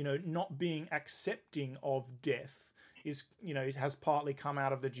 not being accepting of death it has partly come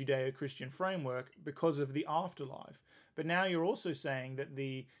out of the Judeo-Christian framework because of the afterlife. But now you're also saying that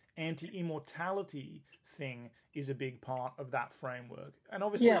the anti-immortality thing is a big part of that framework, and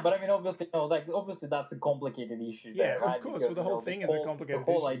obviously, yeah, but I mean, obviously, that's a complicated issue. Yeah, there, right? of course. Because, Well, the whole thing is a complicated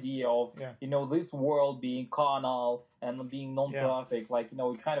the whole issue. idea of this world being carnal and being non-perfect,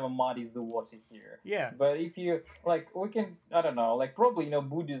 it kind of muddies the water here. Yeah. But if you we can, I don't know, probably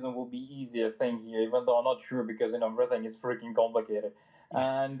Buddhism will be easier thing here, even though I'm not sure because everything is freaking complicated.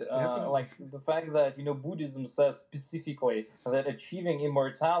 And the fact that Buddhism says specifically that achieving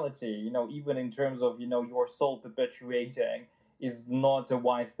immortality, even in terms of your soul perpetuating, is not a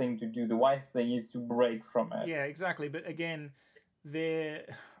wise thing to do. The wise thing is to break from it. Yeah, exactly. But again,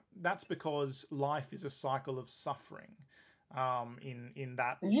 that's because life is a cycle of suffering. In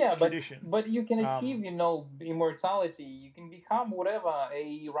that tradition. But you can achieve immortality. You can become whatever,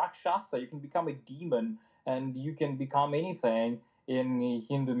 a rakshasa. You can become a demon, and you can become anything in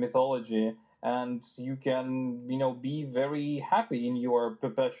Hindu mythology, and you can be very happy in your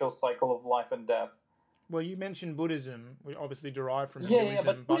perpetual cycle of life and death. Well, you mentioned Buddhism, we obviously derived from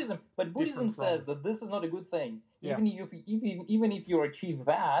Hinduism. But Buddhism says that this is not a good thing. Yeah. Even if you achieve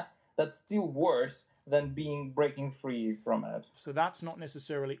that, that's still worse than breaking free from it. So that's not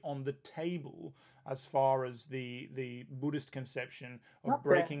necessarily on the table as far as the Buddhist conception of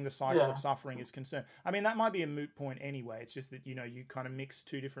breaking the cycle of suffering is concerned. I mean, that might be a moot point anyway. It's just that you kind of mix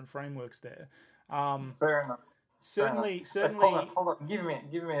two different frameworks there. Fair enough. Certainly. Hold on. Give me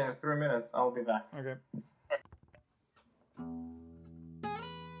 3 minutes. I'll be back.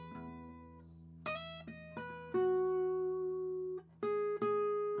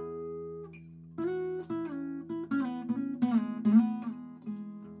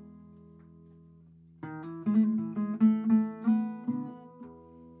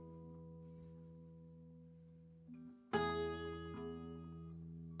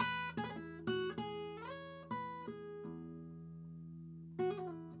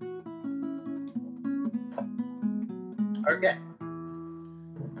 Okay.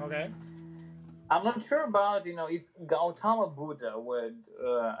 Okay. I'm not sure about if Gautama Buddha would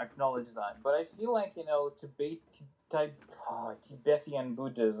acknowledge that, but I feel like Tibetan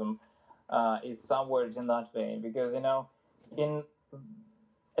Buddhism is somewhere in that vein because in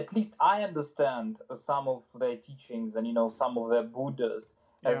at least I understand some of their teachings and some of their Buddhas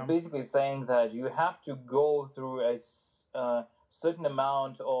as basically saying that you have to go through a certain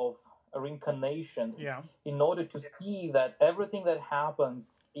amount of reincarnations in order to see that everything that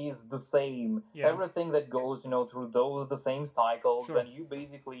happens is the same. Everything that goes through the same cycles, and you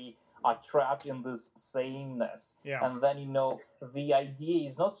basically are trapped in this sameness. And then the idea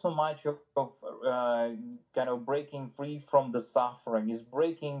is not so much of kind of breaking free from the suffering, is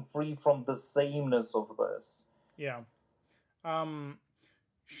breaking free from the sameness of this.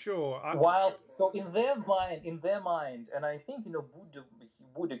 Sure. So in their mind, and I think Buddha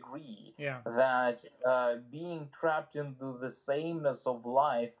would agree that being trapped into the sameness of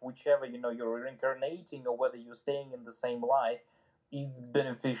life, whichever you're reincarnating or whether you're staying in the same life, is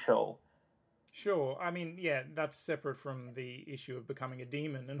beneficial. Sure. I mean, that's separate from the issue of becoming a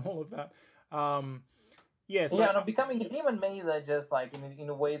demon and all of that. Becoming a demon may that just in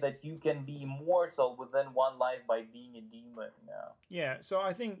a way that you can be immortal within one life by being a demon. So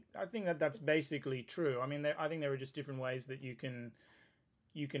I think that's basically true. I mean, I think there are just different ways that you can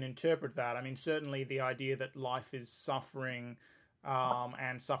interpret that. I mean, certainly the idea that life is suffering,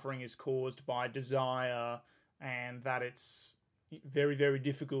 and suffering is caused by desire, and that it's very, very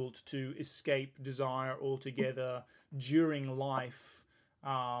difficult to escape desire altogether during life.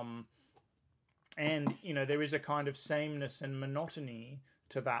 And there is a kind of sameness and monotony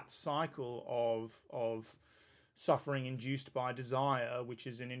to that cycle of suffering induced by desire, which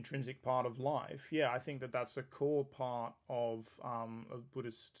is an intrinsic part of life. I think that's a core part of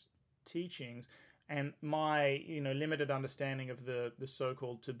Buddhist teachings. And my limited understanding of the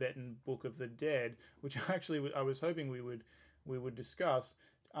so-called Tibetan Book of the Dead, which actually I was hoping we would discuss,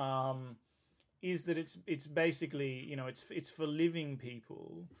 is that it's basically it's for living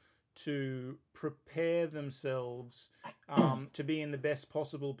people to prepare themselves to be in the best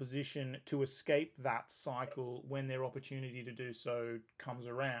possible position to escape that cycle when their opportunity to do so comes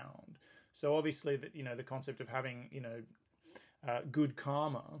around. So obviously that the concept of having good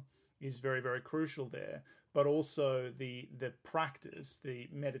karma is very, very crucial there, but also the practice, the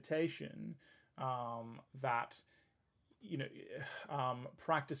meditation, that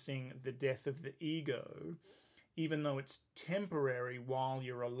practicing the death of the ego, even though it's temporary while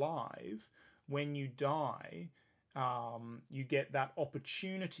you're alive, when you die, you get that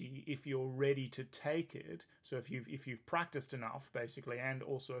opportunity if you're ready to take it. So if you've practiced enough, basically, and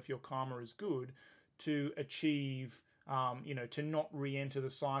also if your karma is good, to achieve, to not re-enter the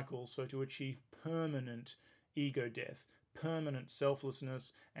cycle, so to achieve permanent ego death, permanent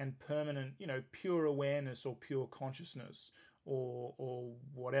selflessness, and permanent, pure awareness or pure consciousness, or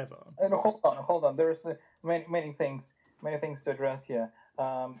whatever. And hold on. There's many things to address here.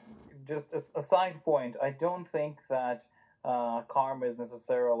 Just as a side point, I don't think that karma is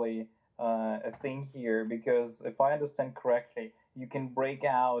necessarily a thing here, because if I understand correctly, you can break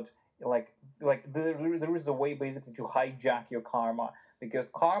out there is a way basically to hijack your karma, because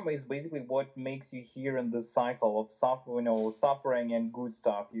karma is basically what makes you here in this cycle of suffering and good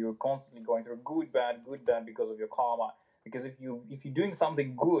stuff. You're constantly going through good, bad because of your karma. Because if you're doing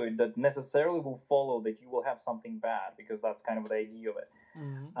something good, that necessarily will follow that you will have something bad, because that's kind of the idea of it.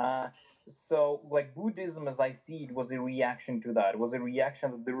 Mm-hmm. So like Buddhism, as I see it, was a reaction to that. It was a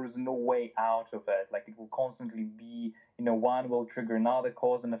reaction that there is no way out of it. Like it will constantly be, one will trigger another,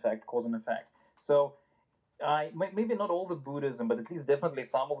 cause and effect. So maybe not all the Buddhism, but at least definitely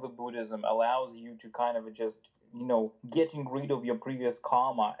some of the Buddhism allows you to kind of just, getting rid of your previous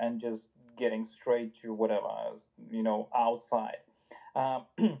karma and just getting straight to whatever, outside.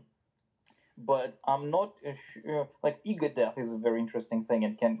 But I'm not sure. Like ego death is a very interesting thing,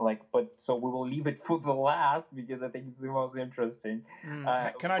 and so we will leave it for the last, because I think it's the most interesting.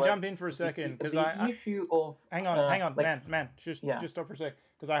 Can I jump in for a second? Because the issue of hang on, man, just stop for a sec,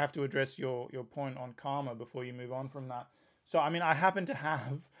 because I have to address your point on karma before you move on from that. So I mean, I happen to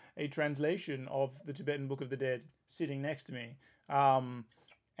have a translation of the Tibetan Book of the Dead sitting next to me,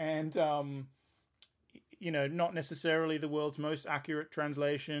 and not necessarily the world's most accurate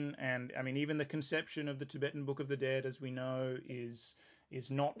translation, and I mean, even the conception of the Tibetan Book of the Dead, as we know, is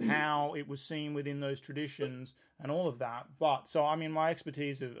not how it was seen within those traditions and all of that. But so I mean, my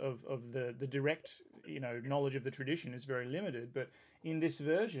expertise of the direct knowledge of the tradition is very limited. But in this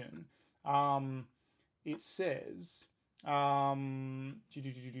version, it says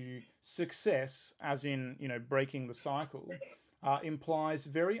success, as in breaking the cycle, implies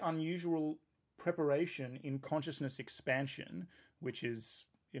very unusual preparation in consciousness expansion, which is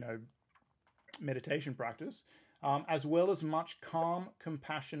meditation practice, as well as much calm,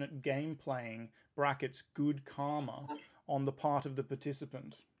 compassionate game playing (good karma) on the part of the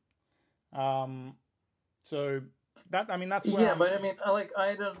participant. So that, I mean, that's where but I mean,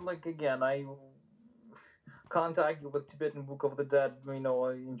 I don't again. I can't argue with Tibetan Book of the Dead,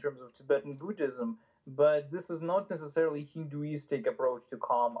 in terms of Tibetan Buddhism, but this is not necessarily Hinduistic approach to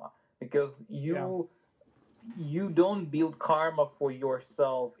karma. Because you don't build karma for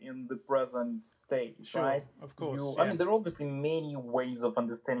yourself in the present state, sure, right? Of course. I mean, there are obviously many ways of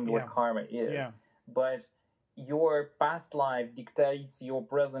understanding what karma is, but your past life dictates your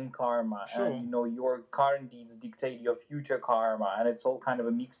present karma, and your current deeds dictate your future karma, and it's all kind of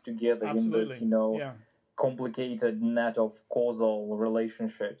a mix together. Absolutely. In this, complicated net of causal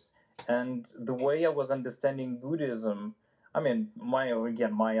relationships. And the way I was understanding Buddhism, I mean, my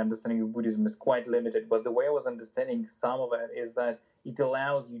understanding of Buddhism is quite limited, but the way I was understanding some of it is that it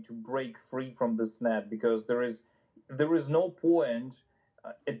allows you to break free from this net, because there is no point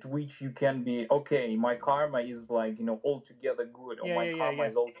at which you can be, okay, my karma is altogether good, or my karma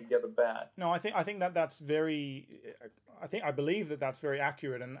is altogether bad. No, I think that's very, I believe that that's very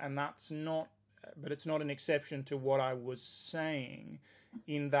accurate, and that's not, but it's not an exception to what I was saying,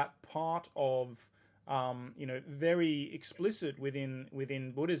 in that part of very explicit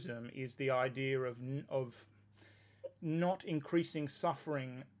within Buddhism is the idea of not increasing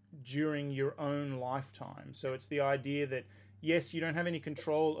suffering during your own lifetime. So it's the idea that, yes, you don't have any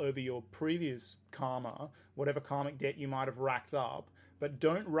control over your previous karma, whatever karmic debt you might have racked up, but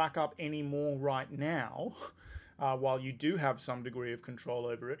don't rack up any more right now, while you do have some degree of control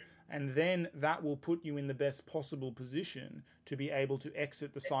over it, and then that will put you in the best possible position to be able to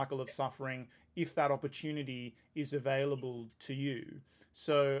exit the cycle of suffering if that opportunity is available to you.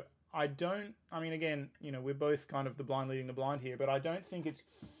 So I mean, again, we're both kind of the blind leading the blind here, but I don't think it's,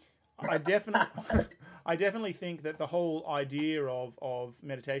 I definitely, I definitely think that the whole idea of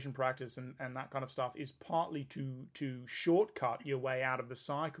meditation practice and that kind of stuff is partly to shortcut your way out of the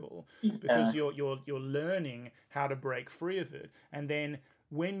cycle, because you're learning how to break free of it, and then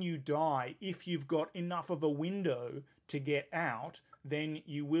when you die, if you've got enough of a window to get out, then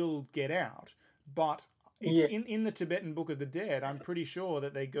you will get out. But it's in the Tibetan Book of the Dead, I'm pretty sure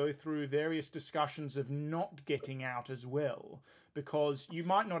that they go through various discussions of not getting out as well, because you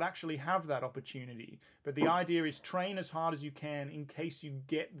might not actually have that opportunity. But the idea is train as hard as you can in case you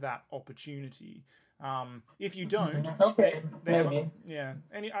get that opportunity. If you don't, yeah.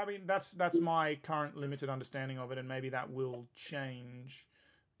 And I mean, that's my current limited understanding of it, and maybe that will change.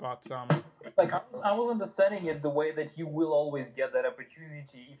 But like I was understanding it the way that you will always get that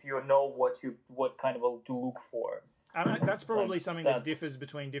opportunity if you know what kind of to look for. And that's probably something that differs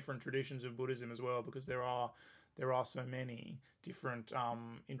between different traditions of Buddhism as well, because there are so many different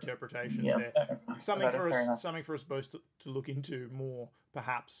interpretations there. Something for us both to look into more,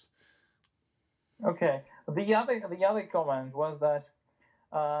 perhaps. Okay. The other comment was that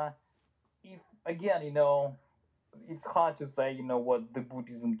if again, it's hard to say, what the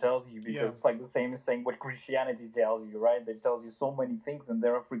Buddhism tells you, because it's like the same as saying what Christianity tells you, right? That tells you so many things, and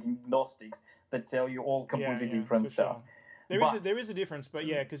there are freaking Gnostics that tell you all completely different stuff. Sure. There is a difference, but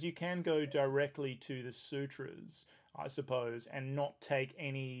because you can go directly to the sutras, I suppose, and not take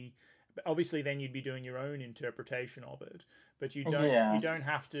any. Obviously, then you'd be doing your own interpretation of it, but you don't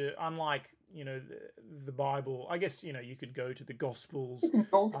have to. Unlike the Bible, I guess you could go to the Gospels. You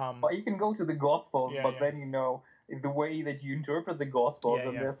can go to the Gospels, but then the way that you interpret the Gospels,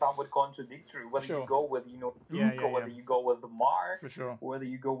 and they're somewhat contradictory. Whether you go with Luke, or whether you go with Mark, for sure, whether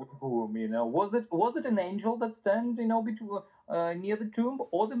you go with whom, was it an angel that stands between near the tomb,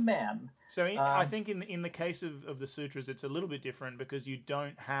 or the man? So I think in the case of the sutras, it's a little bit different, because you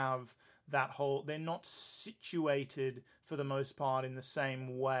don't have that whole. They're not situated for the most part in the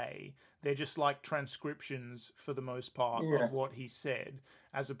same way. They're just like transcriptions for the most part of what he said,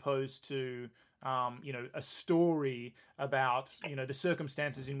 as opposed to a story about the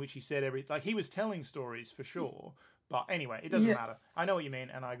circumstances in which he said everything. Like, he was telling stories for sure. But anyway, it doesn't matter. I know what you mean,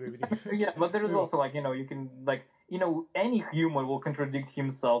 and I agree with you. But there is also you can any human will contradict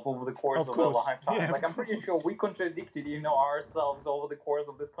himself over the course of their lifetime. Yeah, I'm pretty sure we contradicted ourselves over the course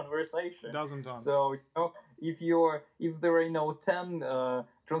of this conversation. A dozen times. So if there are 10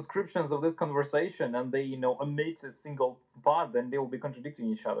 transcriptions of this conversation, and they omit a single part, then they will be contradicting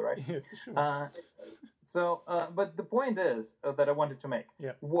each other, right? Yeah, for sure. But the point is that I wanted to make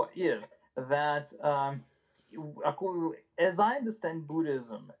what is that. As I understand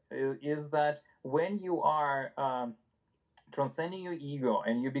Buddhism, is that when you are transcending your ego,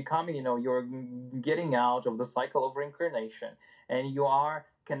 and you're becoming, you're getting out of the cycle of reincarnation, and you are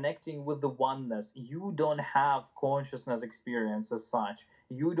connecting with the oneness, you don't have consciousness experience as such.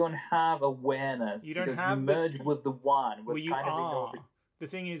 You don't have awareness. You don't have. You merge with the one. With you are. The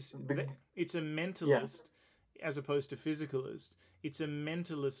thing is, it's a mentalist as opposed to physicalist. It's a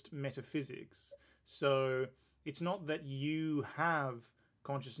mentalist metaphysics. So it's not that you have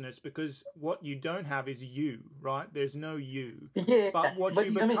consciousness, because what you don't have is you, right? There's no you. But what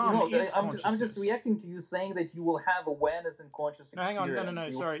you become is consciousness. I'm just reacting to you saying that you will have awareness and conscious experience. Hang on,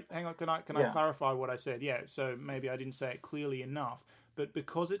 no. Sorry, hang on. Can I clarify what I said? Yeah. So maybe I didn't say it clearly enough. But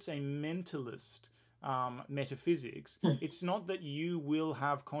because it's a mentalist metaphysics, it's not that you will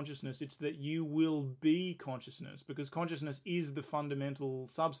have consciousness, it's that you will be consciousness, because consciousness is the fundamental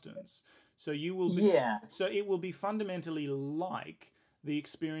substance. So you will be, so it will be fundamentally like the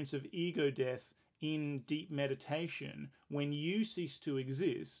experience of ego death in deep meditation when you cease to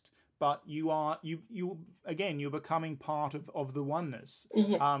exist, but you're becoming part of the oneness.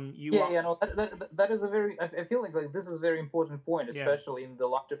 That is a very, I feel like this is a very important point, especially in the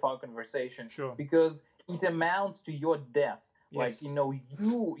larger far conversation. Sure. Because it amounts to your death. Yes. You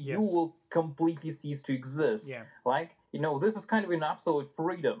will completely cease to exist. Yeah. This is kind of an absolute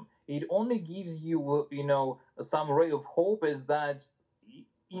freedom. It only gives you, some ray of hope, is that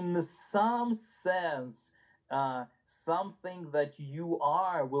in some sense, something that you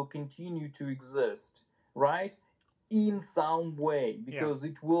are will continue to exist, right? In some way, because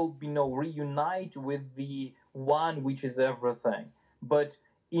it will, reunite with the one which is everything. But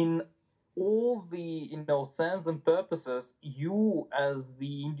in all the sense and purposes, you as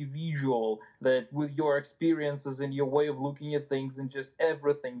the individual, that with your experiences and your way of looking at things and just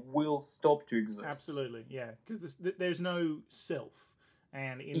everything, will stop to exist. Absolutely, yeah, because there's no self,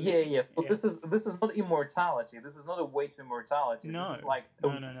 and Yeah. So yeah, this is not immortality. This is not a way to immortality. This no, is like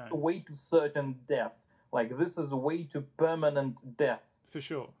no, a way to certain death. Like this is a way to permanent death. for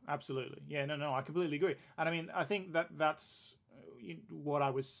sure, absolutely, yeah, no, I completely agree, and I mean, I think that's what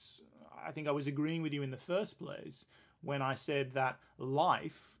I think I was agreeing with you in the first place when I said that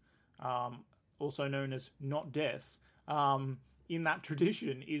life, um, also known as not death, in that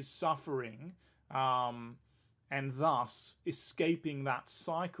tradition is suffering, um, and thus escaping that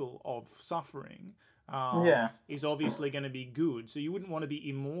cycle of suffering Yeah. is obviously going to be good. So you wouldn't want to be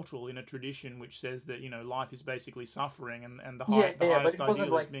immortal in a tradition which says that life is basically suffering, and the Yeah, but highest it wasn't ideal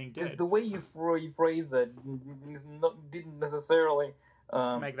is like being just dead. the way you phrase it didn't necessarily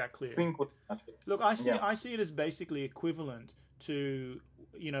Make that clear. sync with that. Look, Yeah. I see it as basically equivalent to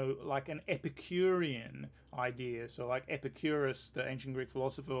like an Epicurean idea. So like Epicurus, the ancient Greek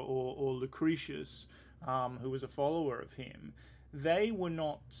philosopher, or Lucretius, who was a follower of him. They were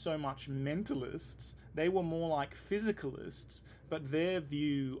not so much mentalists; they were more like physicalists. But their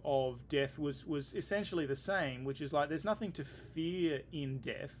view of death was essentially the same, which is like there's nothing to fear in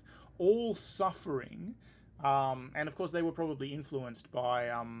death. All suffering, and of course they were probably influenced by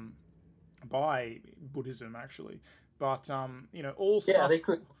Buddhism actually. But all Yeah, they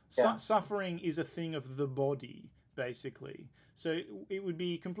could. Yeah. suffering is a thing of the body, basically. So it would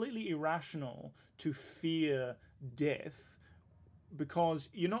be completely irrational to fear death because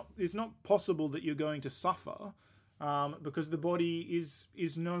it's not possible that you're going to suffer. Because the body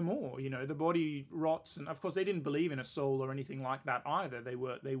is no more. The body rots, and of course they didn't believe in a soul or anything like that either. They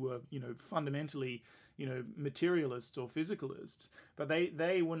were fundamentally materialists or physicalists, but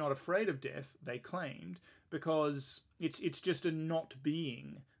they were not afraid of death. They claimed because it's just a not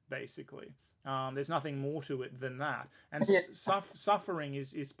being basically. There's nothing more to it than that, and Yeah. suffering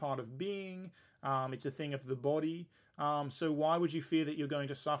is part of being. It's a thing of the body. So why would you fear that you're going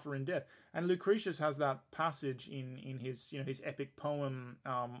to suffer in death? And Lucretius has that passage in his his epic poem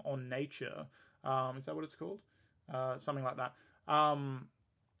on nature. Is that what it's called? Something like that.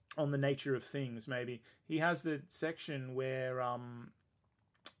 On the nature of things, maybe he has the section where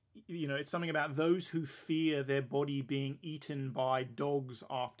it's something about those who fear their body being eaten by dogs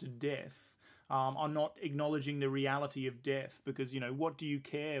after death. Are not acknowledging the reality of death because what do you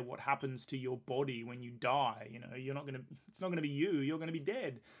care what happens to your body when you die? You're not gonna. It's not gonna be you. You're gonna be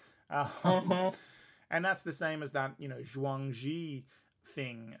dead. Mhm. And that's the same as that Zhuangzi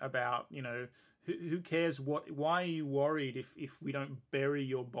thing about who cares what? Why are you worried if we don't bury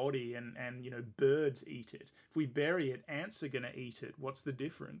your body and birds eat it? If we bury it, ants are gonna eat it. What's the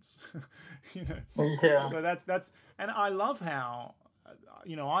difference? Yeah. So that's and I love how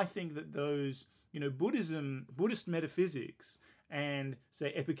I think that those Buddhist metaphysics and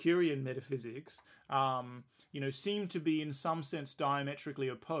say Epicurean metaphysics seem to be in some sense diametrically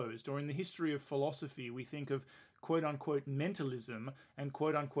opposed. Or in the history of philosophy, we think of quote unquote mentalism and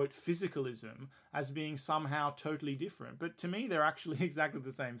quote unquote physicalism as being somehow totally different. But to me, they're actually exactly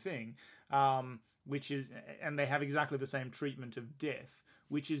the same thing, and they have exactly the same treatment of death,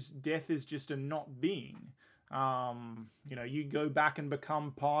 which is death is just a not being. You go back and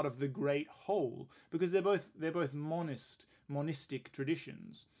become part of the great whole because they're both monistic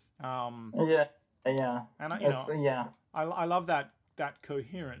traditions. Yeah. Yeah. And Yeah. I love that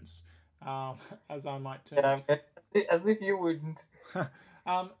coherence, as I might term Yeah. As if you wouldn't. it.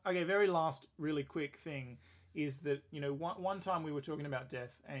 Okay, very last really quick thing is that one time we were talking about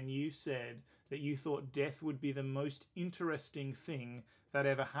death and you said that you thought death would be the most interesting thing that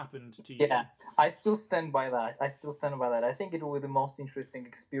ever happened to you. Yeah, I still stand by that. I think it will be the most interesting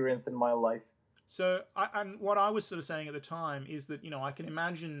experience in my life. So, and what I was sort of saying at the time is that I can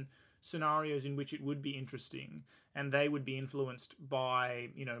imagine scenarios in which it would be interesting, and they would be influenced by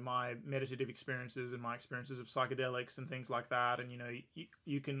my meditative experiences and my experiences of psychedelics and things like that. And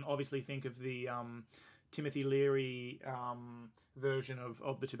you can obviously think of the Timothy Leary version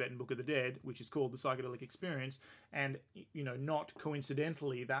of the Tibetan Book of the Dead, which is called The Psychedelic Experience. And, not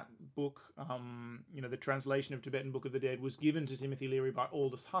coincidentally, that book, the translation of Tibetan Book of the Dead was given to Timothy Leary by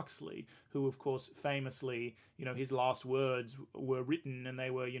Aldous Huxley, who, of course, famously, his last words were written and they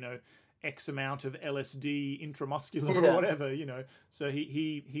were, X amount of LSD intramuscular or whatever, So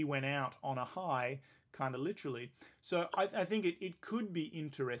he went out on a high, kind of literally. So I think it could be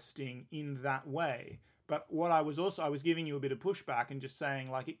interesting in that way. But what I was giving you a bit of pushback and just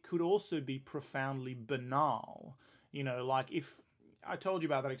saying like it could also be profoundly banal. Like if I told you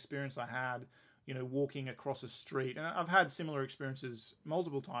about that experience I had, walking across a street, and I've had similar experiences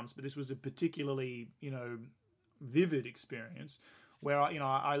multiple times, but this was a particularly, vivid experience where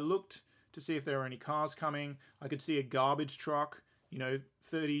I looked to see if there were any cars coming. I could see a garbage truck,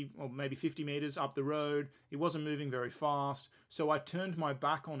 30 or maybe 50 meters up the road. It wasn't moving very fast, so I turned my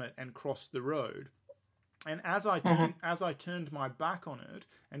back on it and crossed the road. And as I turned my back on it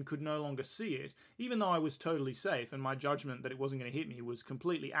and could no longer see it, even though I was totally safe and my judgment that it wasn't going to hit me was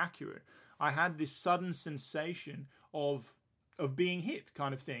completely accurate, I had this sudden sensation of being hit,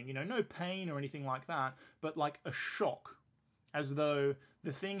 kind of thing. No pain or anything like that, but like a shock, as though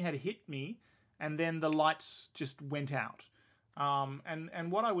the thing had hit me and then the lights just went out.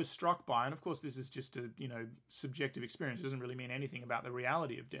 And what I was struck by, and of course this is just a subjective experience, it doesn't really mean anything about the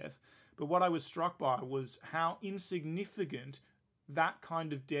reality of death, but what I was struck by was how insignificant that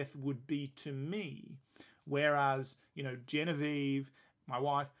kind of death would be to me, whereas Genevieve, my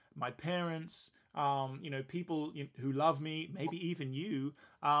wife, my parents, people who love me, maybe even you,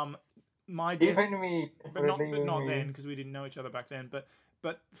 my death, Even me, but not then, because we didn't know each other back then.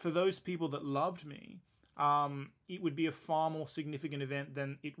 But for those people that loved me, it would be a far more significant event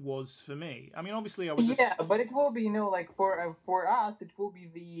than it was for me. I mean, obviously, I was but it will be, like for us, it will be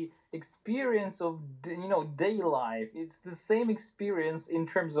the experience of day life. It's the same experience in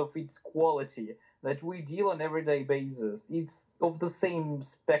terms of its quality that we deal on everyday basis. It's of the same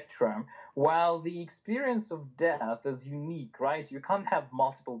spectrum. While the experience of death is unique, right? You can't have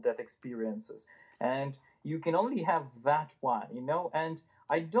multiple death experiences, and you can only have that one, and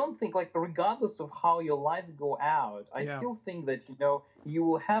I don't think, regardless of how your lives go out, I still think that, you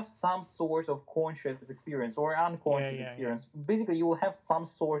will have some sort of conscious experience or unconscious experience. Yeah. Basically, you will have some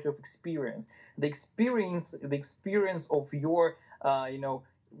sort of experience. The experience of your, not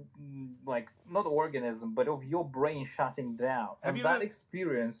organism, but of your brain shutting down. And that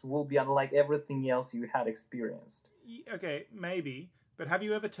experience will be unlike everything else you had experienced. Okay, maybe. But have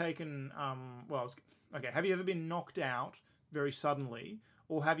you ever taken, have you ever been knocked out very suddenly?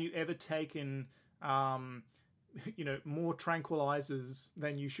 Or have you ever taken, more tranquilizers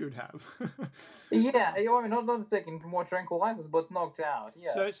than you should have? Yeah, not taking more tranquilizers, but knocked out.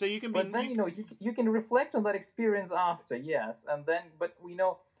 Yes. So you can. But then you can reflect on that experience after. Yes, and then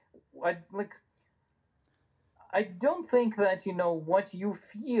I don't think that what you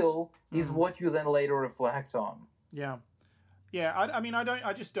feel is what you then later reflect on. Yeah. Yeah,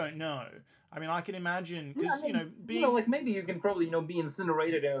 I just don't know. I mean, I can imagine, because, maybe you can probably, be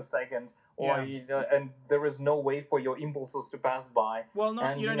incinerated in a second, or, and there is no way for your impulses to pass by. Well,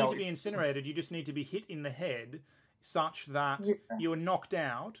 you don't need to be incinerated, you just need to be hit in the head such that you're knocked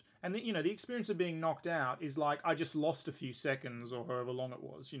out. And, the experience of being knocked out is like, I just lost a few seconds, or however long it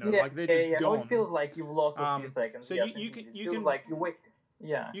was, like they're just gone. It feels like you've lost a few seconds. So yes, you can like you wake.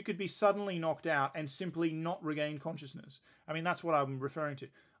 Yeah. You could be suddenly knocked out and simply not regain consciousness. I mean, that's what I'm referring to.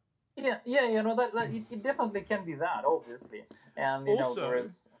 Yes, it definitely can be that, obviously, and also, there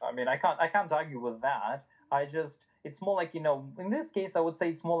is. I mean, I can't argue with that. It's more like in this case, I would say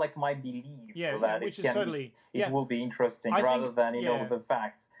it's more like my belief. Yeah, that which is totally. It will be interesting rather than the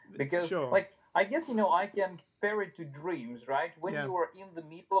facts, because I guess I can compare it to dreams, right? When you are in the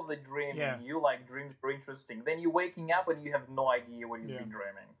middle of the dream, you like dreams are interesting. Then you're waking up and you have no idea what you've been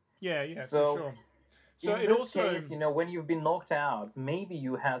dreaming. Yeah, so, for sure. So in this case, when you've been knocked out, maybe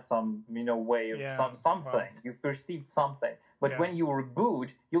you had some, way of something. You perceived something. But when you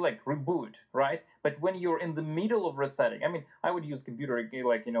reboot, you reboot, right? But when you're in the middle of resetting, I mean, I would use computer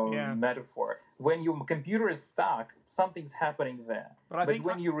metaphor. When your computer is stuck, something's happening there. But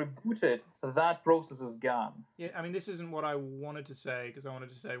when you reboot it, that process is gone. Yeah, I mean, this isn't what I wanted to say, because I wanted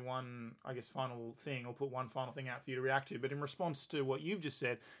to say one, I guess, final thing, or put one final thing out for you to react to. But in response to what you've just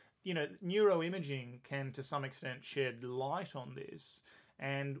said, neuroimaging can to some extent shed light on this,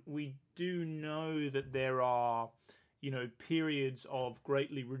 and we do know that there are periods of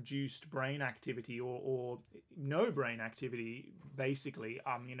greatly reduced brain activity or no brain activity, basically,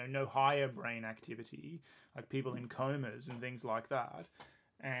 no higher brain activity, like people in comas and things like that,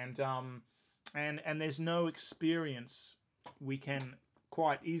 and there's no experience we can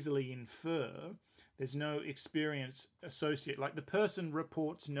quite easily infer. There's no experience associated. Like, the person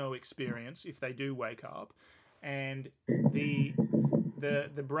reports no experience if they do wake up, and the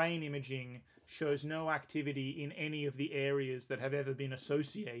brain imaging shows no activity in any of the areas that have ever been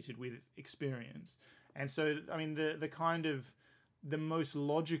associated with experience. And so, I mean, the most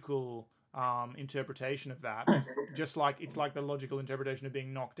logical interpretation of that, just like it's like the logical interpretation of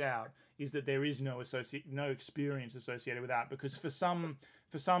being knocked out, is that there is no experience associated with that, because for some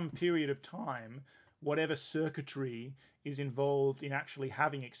period of time, whatever circuitry is involved in actually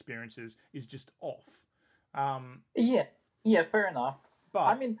having experiences is just off. Yeah, yeah, fair enough.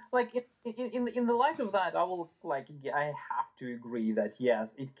 I But mean, like in the light of that, I will like I have to agree that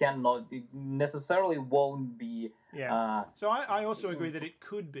yes, it necessarily won't be yeah, so I also agree that it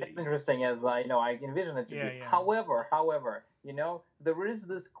could as be. interesting as I envision it to Yeah, be. yeah, However, there is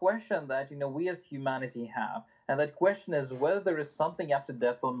this question that we as humanity have, and that question is whether there is something after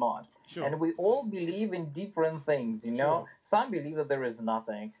death or not. sure, And we all believe in different things. sure, Some believe that there is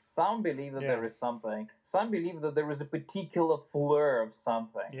nothing. Some believe that yeah, there is something. Some believe that there is a particular flair of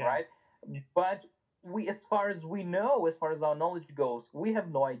something, yeah, right? But as far as we know, as far as our knowledge goes, we have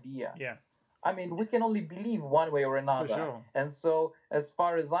no idea. yeah, I mean, we can only believe one way or for another. sure. And so, as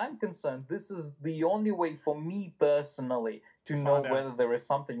far as I'm concerned, this is the only way for me personally To to know find out. whether there is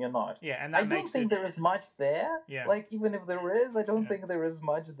something or not. Yeah, and I that don't makes think it. there is much there. Yeah, Like, even if there is, I don't yeah. think there is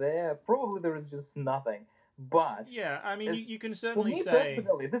much there. Probably there is just nothing. But Yeah, I mean, as you can for certainly me say,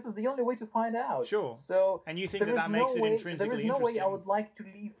 personally, this is the only way to find out. sure. So And you think there that is that no makes it way. There intrinsically is no way I interesting. would like to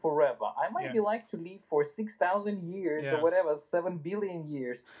live forever. I might Yeah, be like to live for 6,000 years or yeah. whatever, 7 billion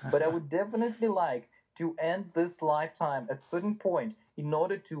years. But I would definitely like to end this lifetime at a certain point in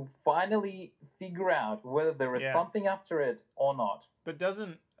order to finally figure out whether there is Yeah. something after it or not. But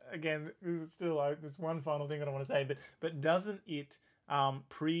doesn't, again, this is still, it's one final thing that I want to say, but doesn't it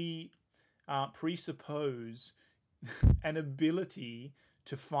presuppose an ability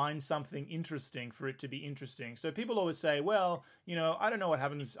to find something interesting for it to be interesting? So people always say, well, I don't know what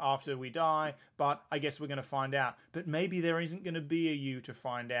happens after we die, but I guess we're going to find out. But maybe there isn't going to be a you to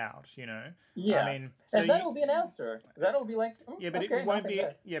find out, Yeah, I mean, so and that'll be an answer. That'll be like, yeah, but okay, it won't nothing be.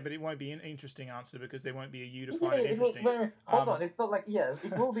 there. Yeah, but it won't be an interesting answer because there won't be a you to Yeah, find it it will. interesting. Hold on, it's not like yes,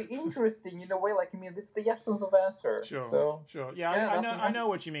 it will be interesting in a way. Like I mean, it's the absence of answer. Sure, So sure. Yeah, yeah, I know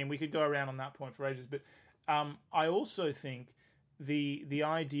what you mean. We could go around on that point for ages, but I also think the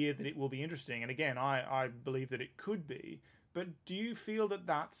idea that it will be interesting, and again, I believe that it could be. But do you feel that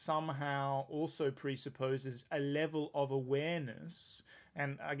that somehow also presupposes a level of awareness?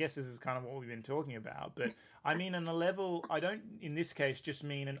 And I guess this is kind of what we've been talking about, but I mean, on a level, I don't, in this case, just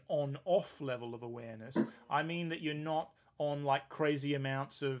mean an on-off level of awareness. I mean that you're not on like crazy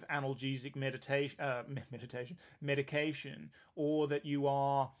amounts of analgesic medication, or that you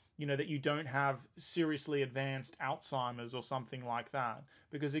are, that you don't have seriously advanced Alzheimer's or something like that.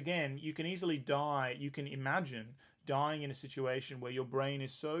 Because again, you can easily die, you can imagine dying in a situation where your brain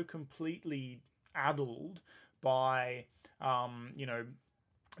is so completely addled by,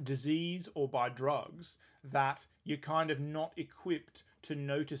 disease or by drugs that you're kind of not equipped to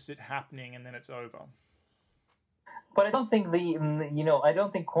notice it happening, and then it's over. but I don't think I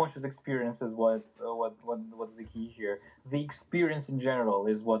don't think conscious experience is what's what's the key here. The experience in general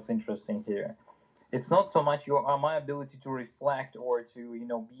is what's interesting here. It's not so much my ability to reflect or to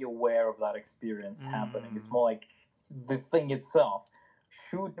be aware of that experience happening. It's more like the thing itself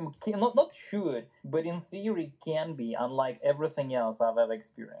not should, but in theory can be unlike everything else I've ever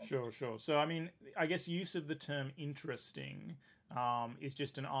experienced. Sure. So I mean, I guess use of the term interesting is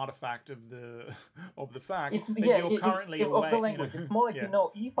just an artifact of the fact that you're currently aware of the language. It's more like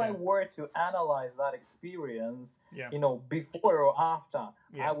if I Yeah. were to analyze that experience, Yeah. before or after,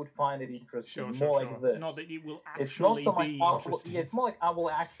 Yeah. I would find it interesting. Sure. More like this. Not that it will It's not actually so much. be interesting. It's more like I will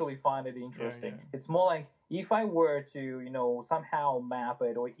actually find it interesting. Yeah. It's more like if I were to somehow map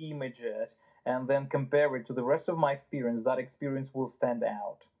it or image it and then compare it to the rest of my experience, that experience will stand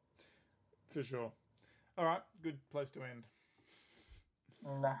out. For sure. All right, good place to end.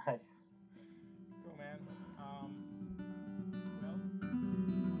 Nice.